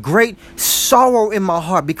such a great sorrow in my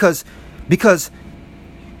heart because we got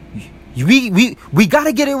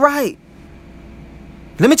to get it right.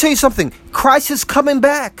 Let me tell you something. Christ is coming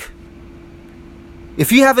back.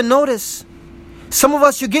 If you haven't noticed, some of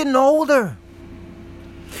us, you're getting older.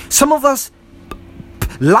 Some of us,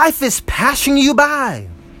 life is passing you by.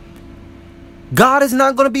 God is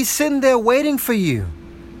not going to be sitting there waiting for you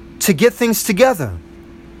to get things together.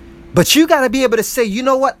 But you got to be able to say, you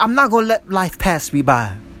know what? I'm not going to let life pass me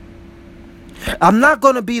by. I'm not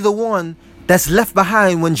going to be the one that's left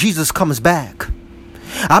behind when Jesus comes back.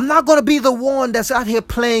 I'm not going to be the one that's out here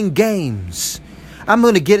playing games. I'm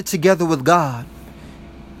going to get it together with God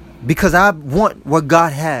because I want what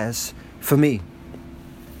God has for me.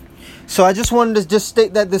 So I just wanted to just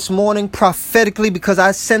state that this morning prophetically, because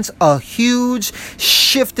I sense a huge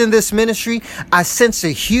shift in this ministry. I sense a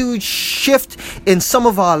huge shift in some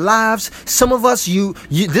of our lives. Some of us,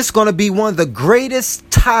 this is going to be one of the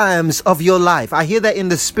greatest times of your life. I hear that in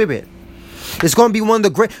the spirit. It's going to be one of the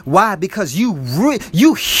great. Why? Because you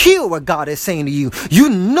hear what God is saying to you. You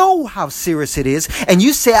know how serious it is. And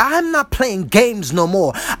you say, I'm not playing games no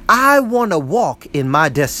more. I want to walk in my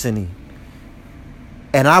destiny.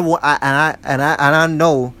 And I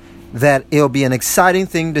know that it'll be an exciting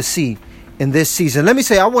thing to see in this season. Let me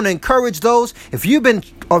say, I want to encourage those. If you've been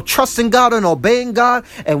trusting God and obeying God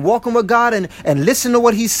and walking with God and listen to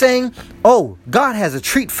what He's saying, oh, God has a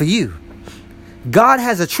treat for you. God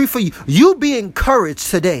has a treat for you. You be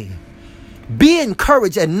encouraged today. Be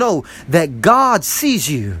encouraged and know that God sees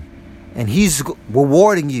you and He's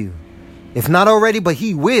rewarding you. If not already, but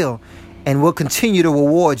He will and will continue to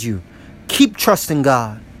reward you. Keep trusting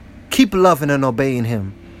God. Keep loving and obeying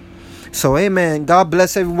Him. So, amen. God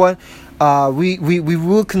bless everyone. We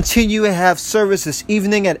will continue to have service this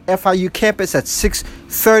evening at FIU campus at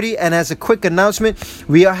 6:30. And as a quick announcement,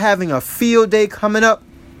 we are having a field day coming up.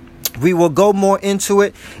 We will go more into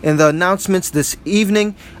it in the announcements this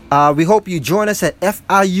evening. We hope you join us at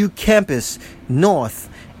FIU campus North.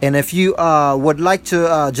 And if you would like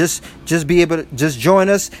to just be able to just join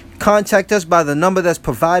us, contact us by the number that's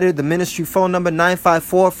provided, the ministry phone number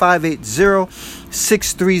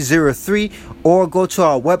 954-580-6303, or go to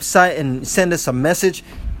our website and send us a message.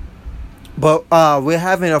 But we're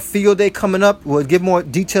having a field day coming up. We'll give more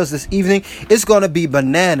details this evening. It's going to be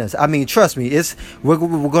bananas. I mean, trust me. We're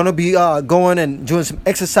going to be going and doing some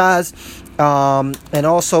exercise. And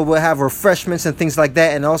also we'll have refreshments and things like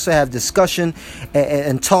that. And also have discussion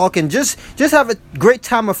and talk. And just have a great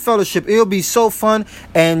time of fellowship. It'll be so fun.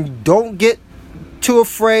 And don't get too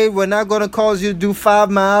afraid. We're not going to cause you to do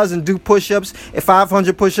 5 miles and do push-ups,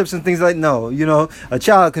 500 push-ups and things like. No, a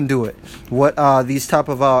child can do it. These type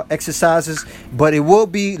of exercises, but it will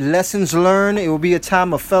be lessons learned. It will be a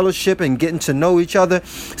time of fellowship and getting to know each other.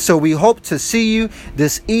 So we hope to see you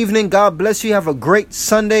this evening. God bless you. Have a great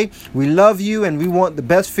Sunday. We love you and we want the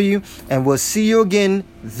best for you. And we'll see you again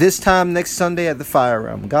this time next Sunday at the Fire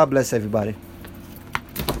Realm. God bless everybody.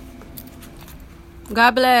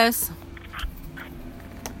 God bless.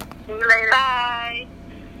 See you later. Bye.